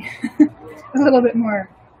messy, a little bit more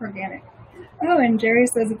organic. Oh, and Jerry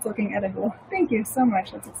says it's looking edible. Thank you so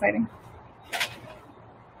much, that's exciting.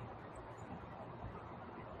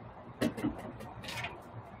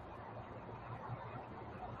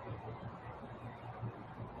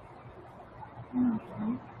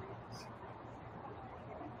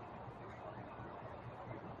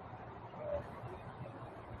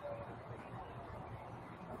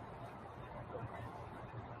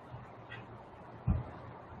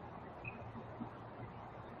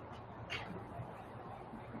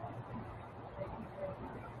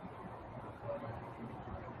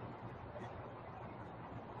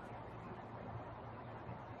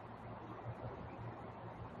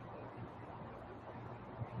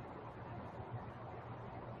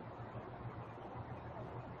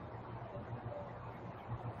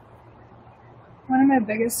 One of my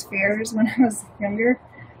biggest fears when I was younger,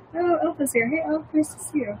 oh, Elf is here. Hey Elf, nice to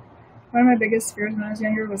see you. One of my biggest fears when I was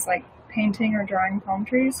younger was like painting or drawing palm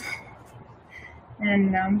trees.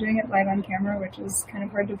 And now I'm doing it live on camera, which is kind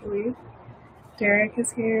of hard to believe. Derek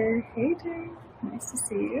is here. Hey Derek, nice to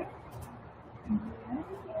see you.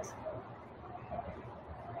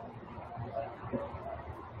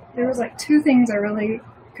 There was like two things I really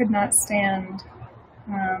could not stand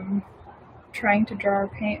trying to draw or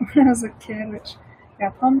paint when I was a kid, which, yeah,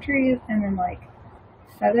 palm trees and then like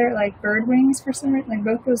bird wings for some reason. Like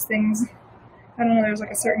both those things, I don't know, there was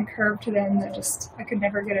like a certain curve to them that just, I could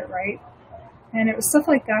never get it right. And it was stuff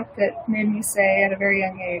like that that made me say at a very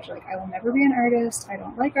young age, like, I will never be an artist, I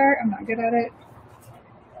don't like art, I'm not good at it.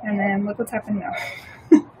 And then look what's happened now.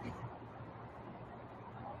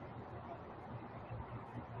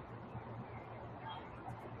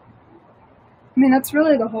 I mean, that's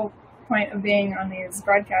really the whole point of being on these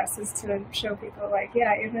broadcasts, is to show people, like,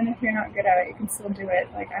 yeah, even if you're not good at it, you can still do it.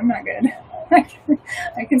 Like, I'm not good.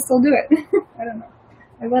 I can still do it. I don't know.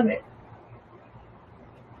 I love it.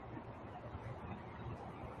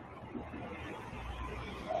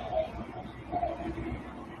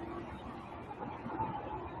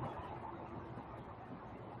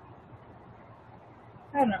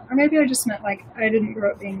 I don't know. Or maybe I just meant, like, I didn't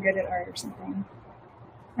grow up being good at art or something.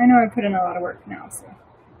 I know I put in a lot of work now, so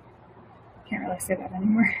I can't really say that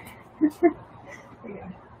anymore. But yeah.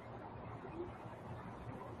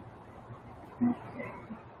 Okay.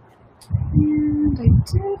 And I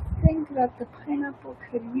did think that the pineapple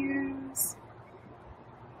could use...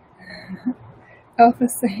 Elf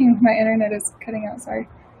is saying my internet is cutting out, sorry.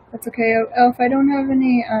 That's okay. Elf, I don't have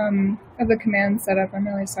any of the commands set up, I'm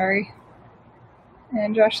really sorry.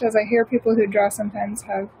 And Josh says, I hear people who draw sometimes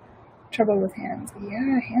have trouble with hands.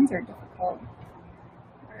 Yeah, hands are difficult.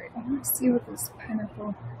 Alright, I want to see what this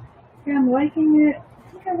pineapple... Yeah, I'm liking it.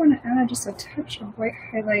 I think I want to add just a touch of white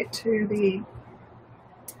highlight to the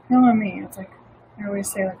No, on me. It's like, I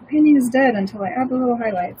always say, like, the painting is dead until I add the little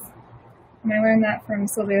highlights. And I learned that from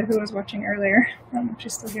Sylvia, who was watching earlier. I don't know if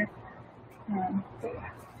she's still here. But yeah.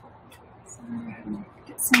 So I'm going to go ahead and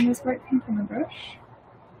get some of this white paint on the brush.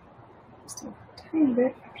 Just a tiny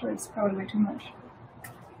bit. Actually, it's probably way too much.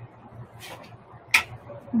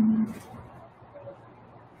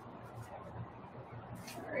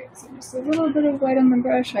 Alright, so just a little bit of white on the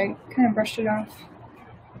brush. I kind of brushed it off.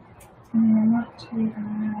 And I want to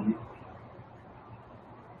add,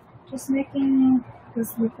 just making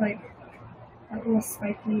this look like a little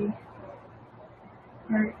spiky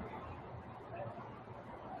art.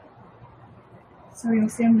 So you'll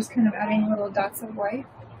see I'm just kind of adding little dots of white.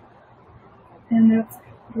 And that's,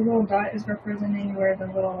 the little dot is representing where the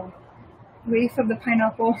little leaf of the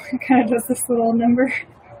pineapple kind of does this little number.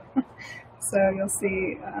 So you'll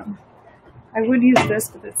see, I would use this,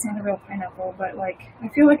 but it's not a real pineapple, but like, I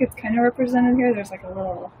feel like it's kind of represented here. There's like a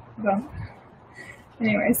little bump.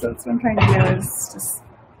 Anyway, so that's what I'm trying to do, is just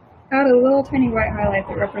add a little tiny white highlight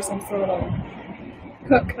that represents the little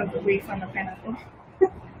hook of the leaf on the pineapple.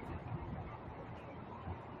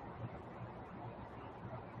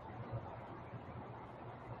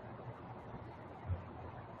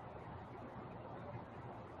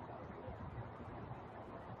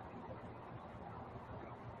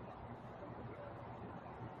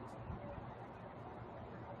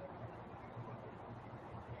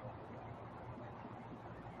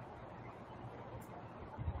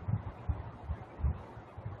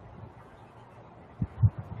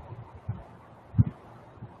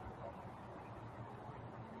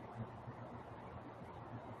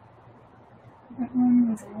 That one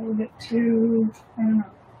was a little bit too, I don't know,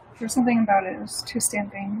 there's something about it, it was too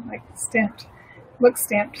stamping, like stamped, looks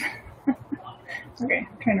stamped. Okay,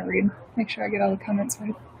 I'm trying to read, make sure I get all the comments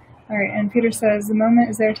right. Alright, and Peter says, the moment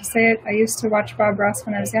is there to say it. I used to watch Bob Ross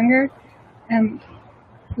when I was younger, and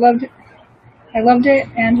I loved it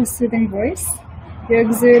and his soothing voice. You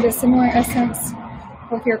exude a similar essence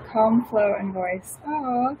with your calm flow and voice.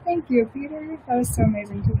 Oh, thank you, Peter. That was so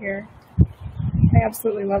amazing to hear. I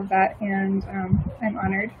absolutely love that, and I'm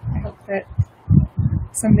honored. I hope that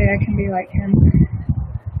someday I can be like him.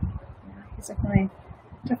 Yeah, he's definitely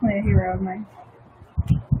a hero of mine.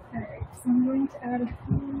 Alright, so I'm going to add a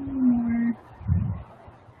few more.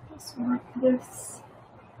 Just want this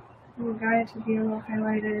little guy to be a little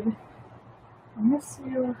highlighted, and this to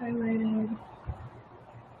be a little highlighted.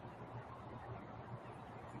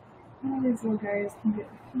 All these little guys can get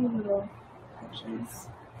a few little touches.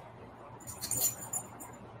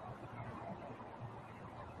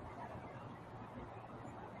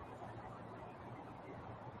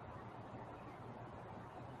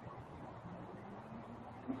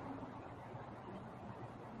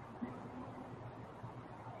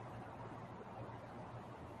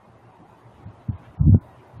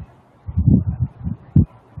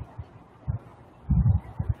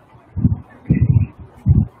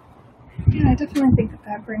 I definitely think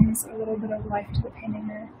that brings a little bit of life to the painting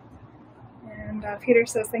there. And Peter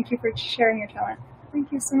says, thank you for sharing your talent.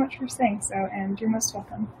 Thank you so much for saying so, and you're most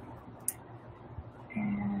welcome.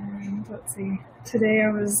 And let's see, today I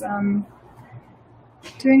was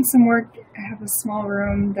doing some work. I have a small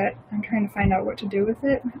room that I'm trying to find out what to do with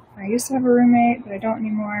it. I used to have a roommate, but I don't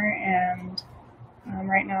anymore, and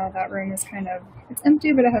right now that room is it's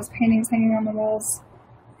empty, but it has paintings hanging on the walls,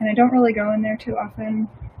 and I don't really go in there too often.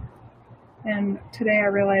 And today I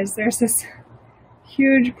realized there's this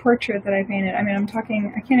huge portrait that I painted. I mean, I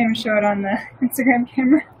can't even show it on the Instagram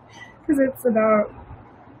camera because it's about,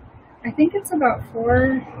 I think it's about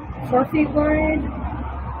 4 feet wide.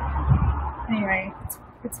 Anyway,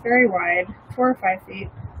 it's very wide, 4 or 5 feet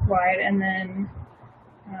wide, and then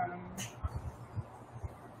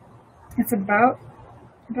it's about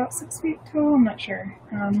 6 feet tall. I'm not sure,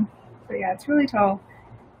 but yeah, it's really tall.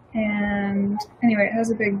 And anyway, it has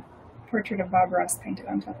a big portrait of Bob Ross painted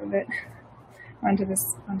on top of it, onto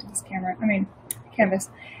this canvas.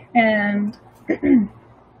 And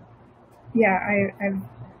yeah,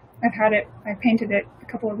 I've had it. I painted it a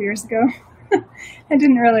couple of years ago. I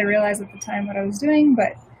didn't really realize at the time what I was doing,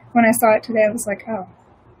 but when I saw it today, I was like, oh,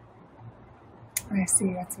 I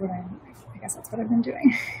see. I guess that's what I've been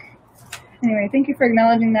doing. Anyway, thank you for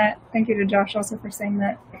acknowledging that. Thank you to Josh also for saying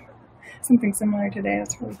that. Something similar today.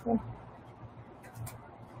 That's really cool.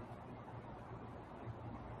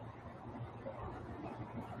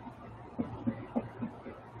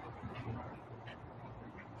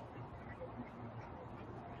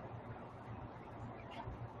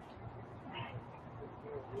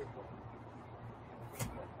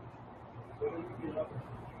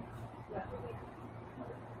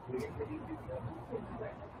 Yeah,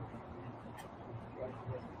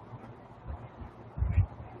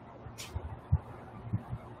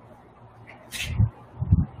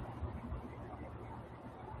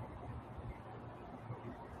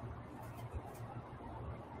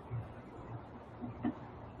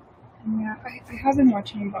 I have been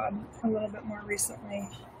watching VOD a little bit more recently,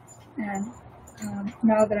 and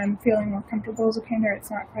now that I'm feeling more comfortable as a painter,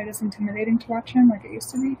 it's not quite as intimidating to watch him like it used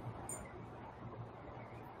to be.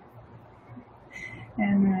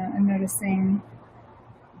 And I'm noticing,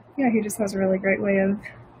 yeah, he just has a really great way of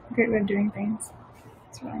doing things.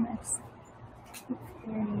 It's really nice.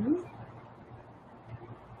 Okay.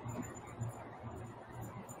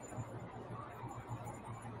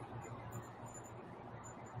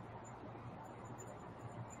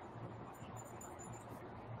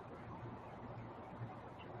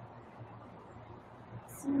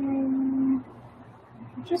 So,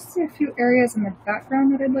 just see a few areas in the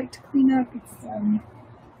background that I'd like to clean up. It's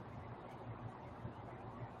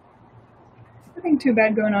nothing too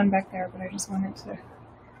bad going on back there, but I just want it to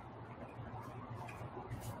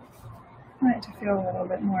feel a little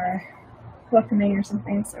bit more welcoming or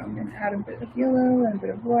something. So I'm going to add a bit of yellow and a bit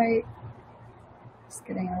of white. Just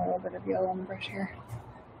getting a little bit of yellow on the brush here.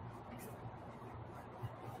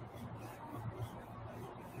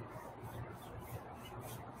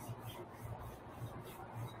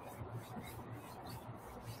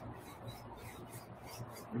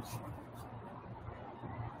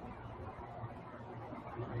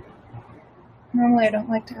 Normally I don't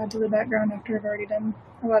like to add to the background after I've already done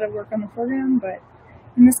a lot of work on the foreground, but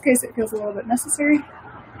in this case it feels a little bit necessary.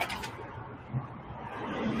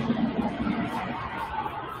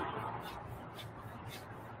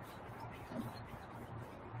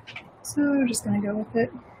 So I'm just going to go with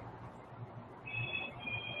it.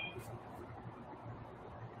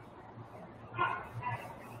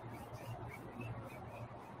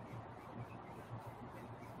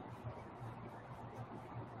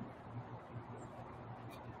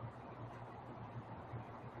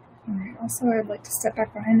 Also, I'd like to step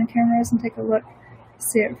back behind the cameras and take a look,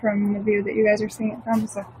 see it from the view that you guys are seeing it from.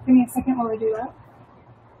 So give me a second while I do that.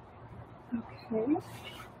 Okay.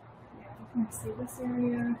 Yeah, I can see this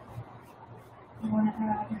area. I want to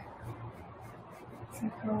add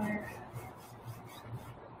some color.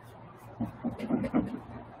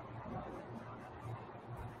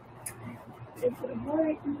 A bit of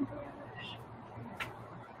white in the brush.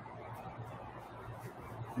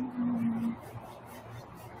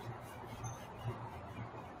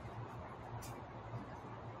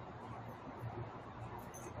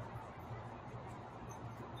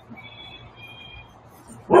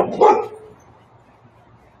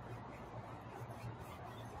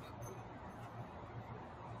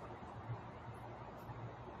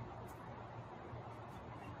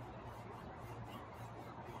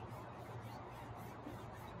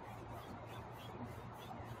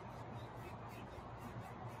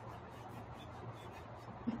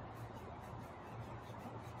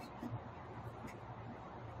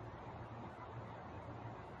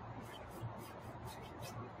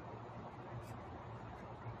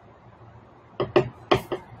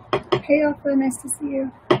 Hey Alpha, nice to see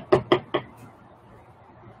you.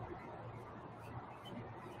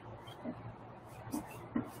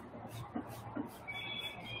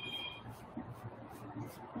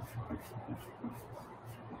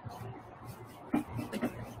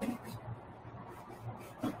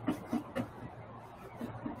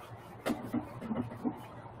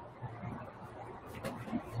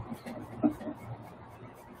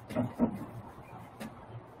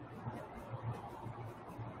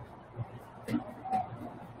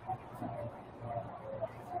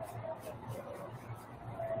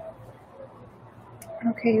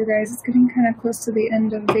 Okay, you guys, it's getting kind of close to the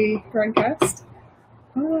end of the broadcast.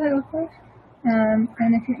 Oh, hi, Alpha. And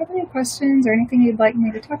if you have any questions or anything you'd like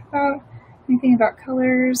me to talk about, anything about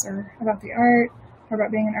colors or about the art or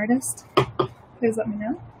about being an artist, please let me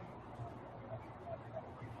know.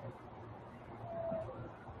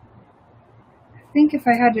 I think if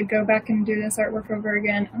I had to go back and do this artwork over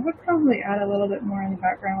again, I would probably add a little bit more in the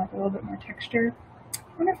background, like a little bit more texture. I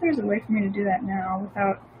wonder if there's a way for me to do that now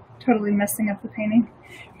without totally messing up the painting.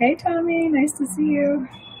 Hey Tommy, nice to see you.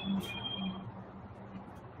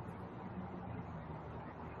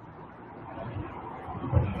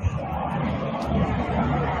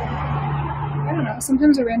 I don't know,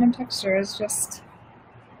 sometimes a random texture is just...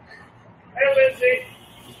 Hey Lindsay!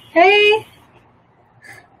 Hey!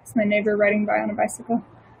 It's my neighbor riding by on a bicycle.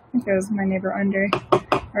 I think it was my neighbor Andre.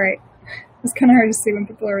 Alright, it's kind of hard to see when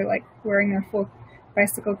people are like wearing their full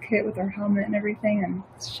bicycle kit with their helmet and everything and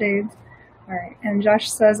shades. Alright, and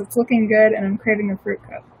Josh says it's looking good and I'm craving a fruit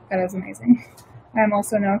cup. That is amazing. I'm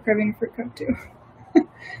also now craving a fruit cup too.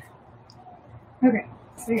 Okay,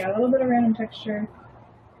 so yeah, a little bit of random texture.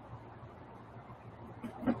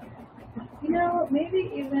 You know,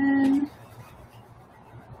 maybe even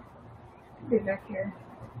be back here.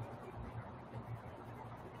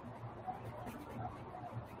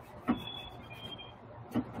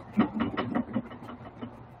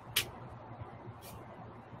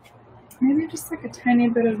 Maybe just like a tiny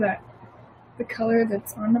bit of that, the color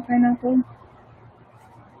that's on the pineapple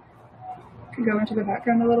could go into the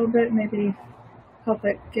background a little bit, maybe help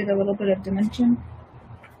it get a little bit of dimension.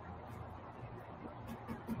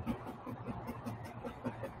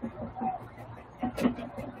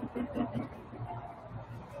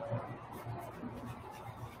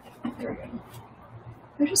 There we go.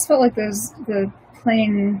 I just felt like the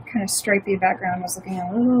plain kind of stripy background was looking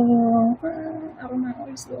a little, I don't know,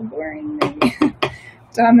 just a little boring maybe.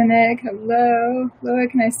 Dominic, hello.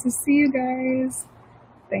 Loic, nice to see you guys.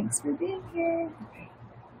 Thanks for being here.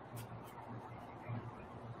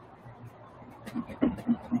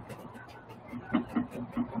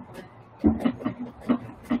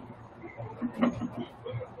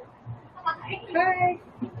 Hi.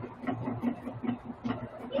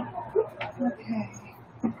 Okay.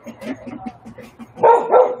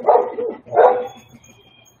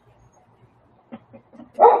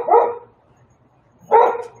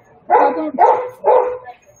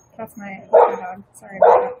 That's my dog. Sorry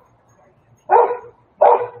about that.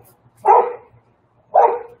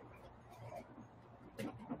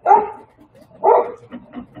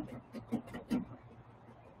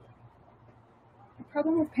 The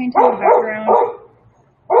problem with painting the background.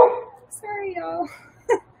 Sorry, y'all.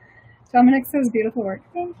 Dominic says beautiful work.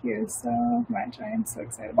 Thank you so much. I am so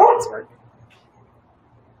excited about this work.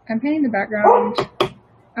 I'm painting the background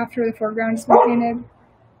after the foreground has been painted,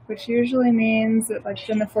 which usually means that like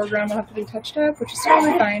then the foreground will have to be touched up, which is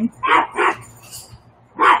totally fine.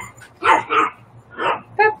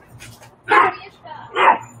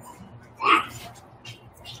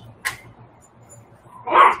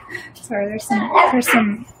 Sorry, there's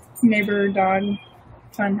some neighbor dog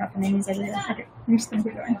fun happenings over here. Okay, I'm just gonna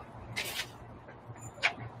keep going.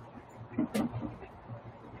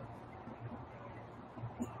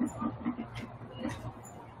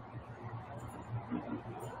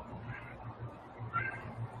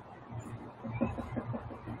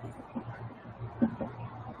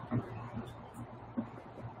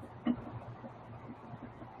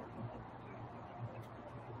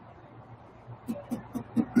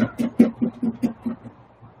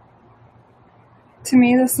 To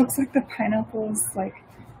me, this looks like the pineapple's like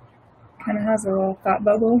kind of has a little thought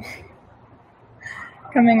bubble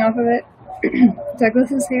coming off of it. Douglas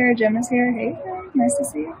is here. Jim is here. Hey, nice to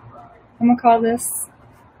see you. I'm gonna call this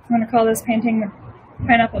painting the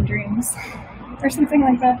Pineapple Dreams or something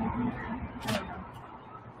like that.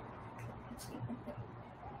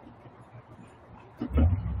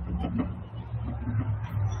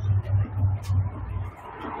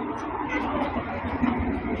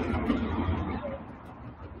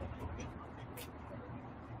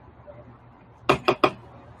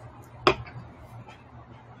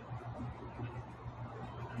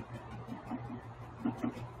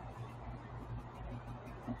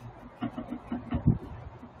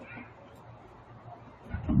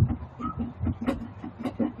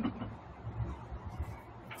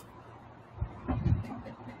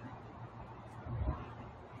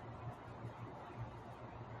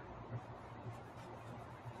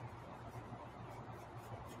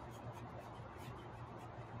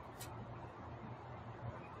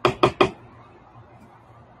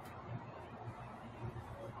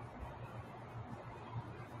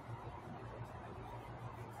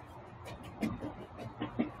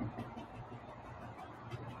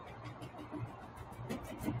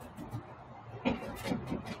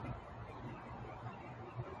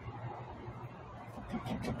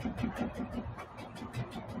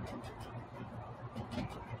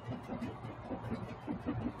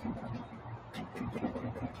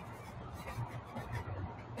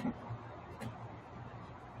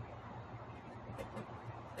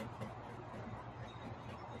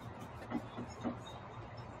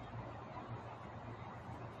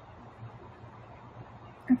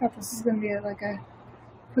 I thought this was going to be like a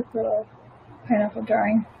quick little pineapple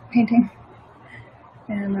drawing, painting,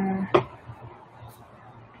 and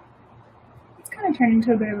it's kind of turned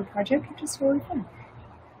into a bit of a project, which is really fun.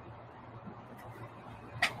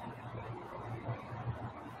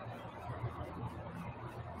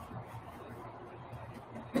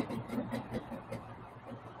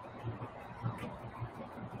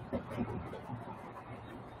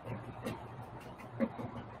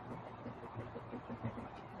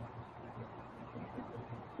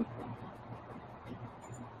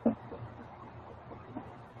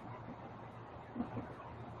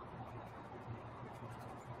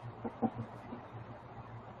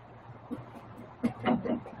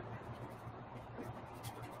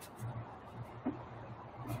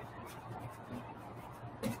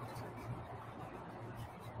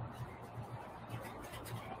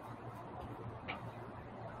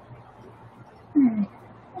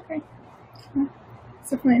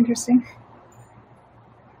 definitely interesting.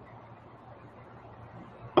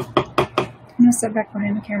 I'm going to step back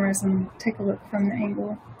behind the cameras and take a look from the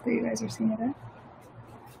angle that you guys are seeing it at.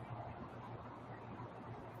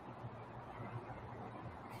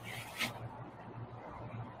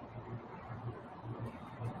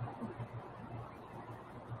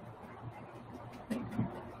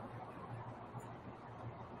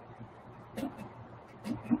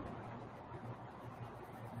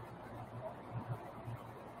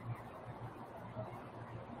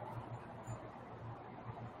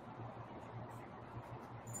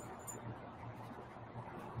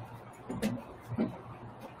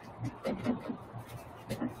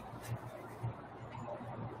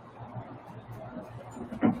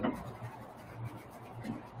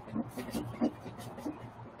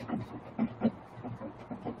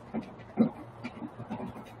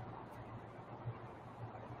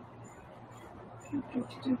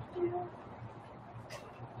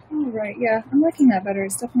 Alright, yeah, I'm liking that better.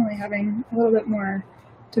 It's definitely having a little bit more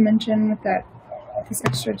dimension with that, this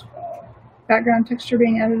extra background texture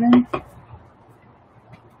being added in.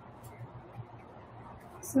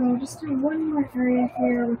 So I'll just do one more area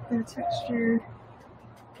here with the texture.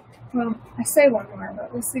 Well, I say one more,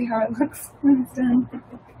 but we'll see how it looks when it's done.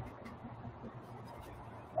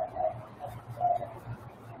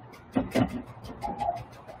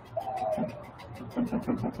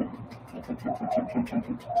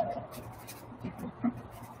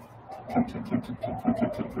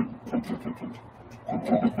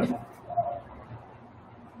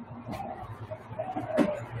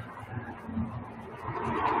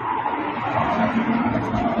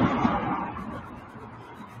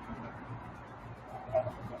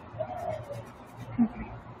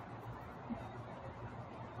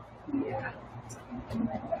 Yeah.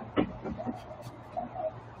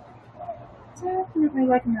 Definitely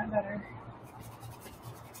liking that better.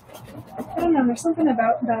 I don't know, there's something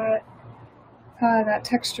about that that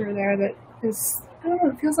texture there that is, I don't know,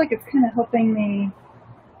 it feels like it's kind of helping the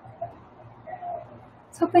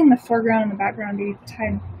foreground and the background be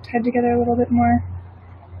tied together a little bit more.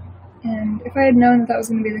 And if I had known that that was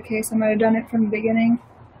going to be the case, I might have done it from the beginning.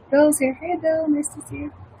 Bill's here. Hey Bill, nice to see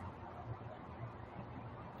you.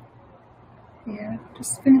 Yeah,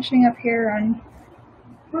 just finishing up here on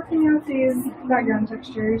working out these background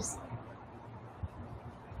textures.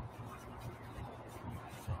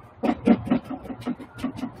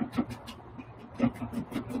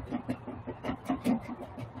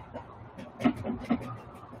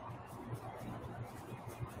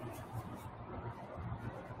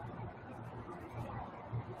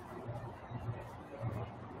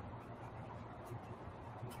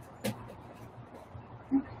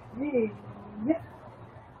 Okay.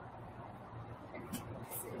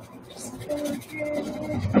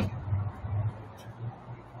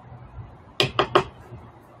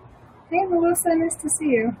 Hey Melissa, nice to see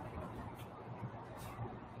you.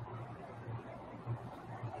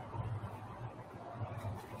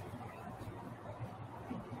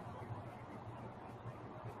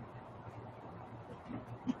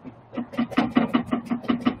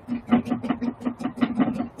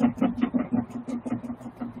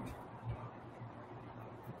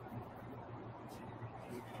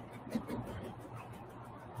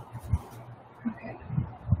 Okay.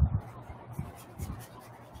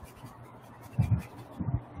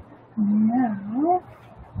 Now,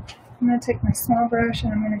 I'm going to take my small brush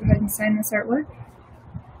and I'm going to go ahead and sign this artwork.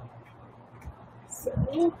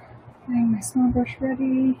 So, getting my small brush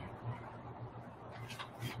ready,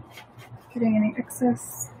 getting any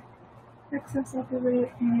excess off of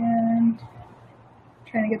it, and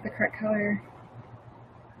trying to get the correct color.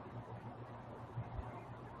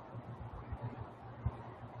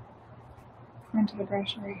 Onto the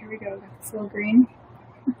brush. Alright, here we go. Got this little green.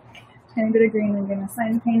 Tiny bit of green. I'm going to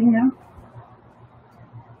sign the painting now.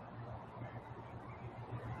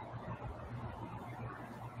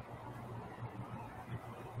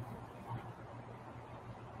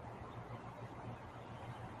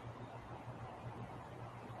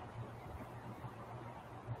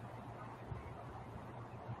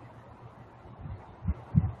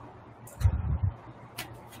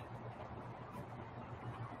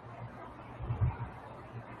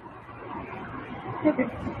 Okay.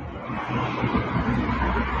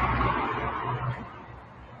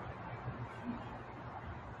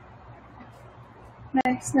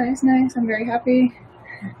 Nice. I'm very happy.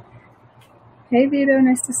 Hey Vito,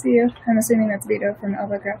 nice to see you. I'm assuming that's Vito from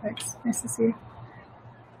Elbow Graphics. Nice to see you.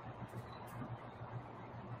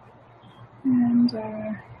 And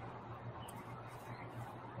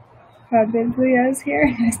Big Blue is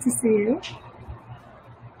here. Nice to see you.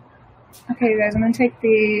 Okay. Okay, you guys, I'm going to take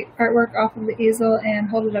the artwork off of the easel and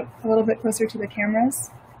hold it up a little bit closer to the cameras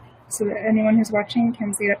so that anyone who's watching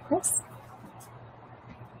can see it up close.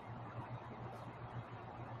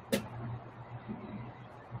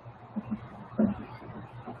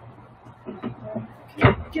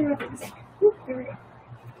 Give it up a second. Woo, there we go.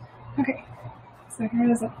 Okay, so here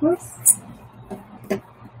it is up close.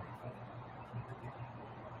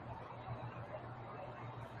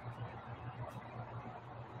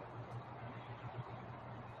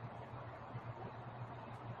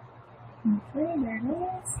 Okay, there it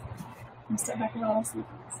is. I'm step back a little so you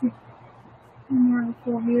can see more of the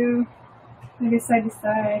full view. Maybe side to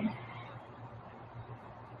side.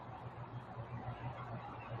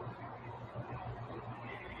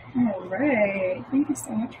 Alright, thank you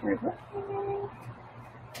so much for looking.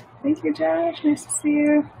 Thank you, Josh. Nice to see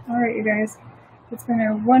you. Alright, you guys. It's been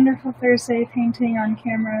a wonderful Thursday painting on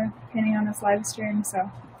camera, painting on this live stream,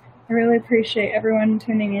 so I really appreciate everyone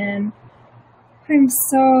tuning in. I'm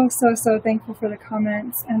so thankful for the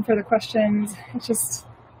comments and for the questions. It's just,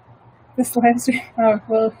 this live stream, oh,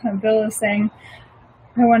 well, Bill is saying,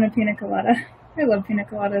 I want a pina colada. I love pina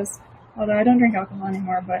coladas, although I don't drink alcohol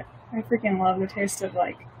anymore, but I freaking love the taste of,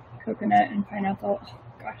 like, coconut and pineapple. Oh,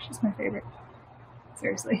 gosh, it's my favorite.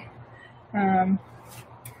 Seriously. Yeah,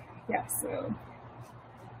 so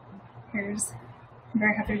I'm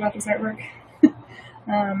very happy about this artwork.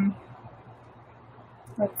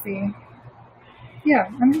 Let's see.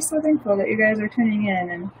 Yeah, I'm just so thankful that you guys are tuning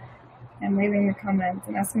in and leaving your comments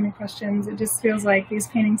and asking me questions. It just feels like these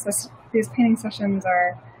painting sessions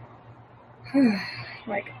are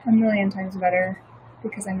like a million times better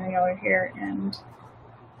because I know y'all are here, and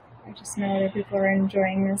I just know that people are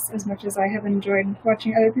enjoying this as much as I have enjoyed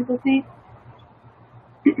watching other people paint.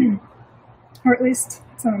 Or at least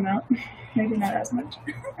some amount. Maybe not as much.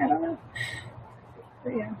 I don't know.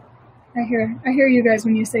 But yeah, I hear you guys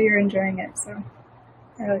when you say you're enjoying it, so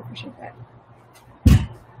I really appreciate that.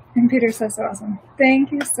 And Peter says so awesome.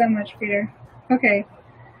 Thank you so much, Peter. Okay.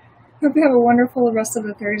 Hope you have a wonderful rest of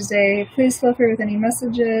the Thursday. Please feel free with any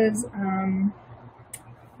messages,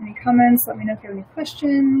 any comments. Let me know if you have any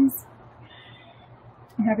questions.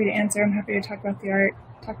 I'm happy to answer. I'm happy to talk about the art,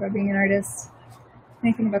 talk about being an artist,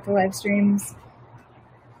 anything about the live streams.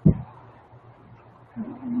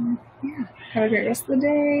 Yeah. Have a great rest of the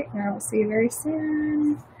day, and I will see you very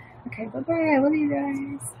soon. Okay, bye-bye. I love you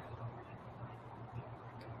guys.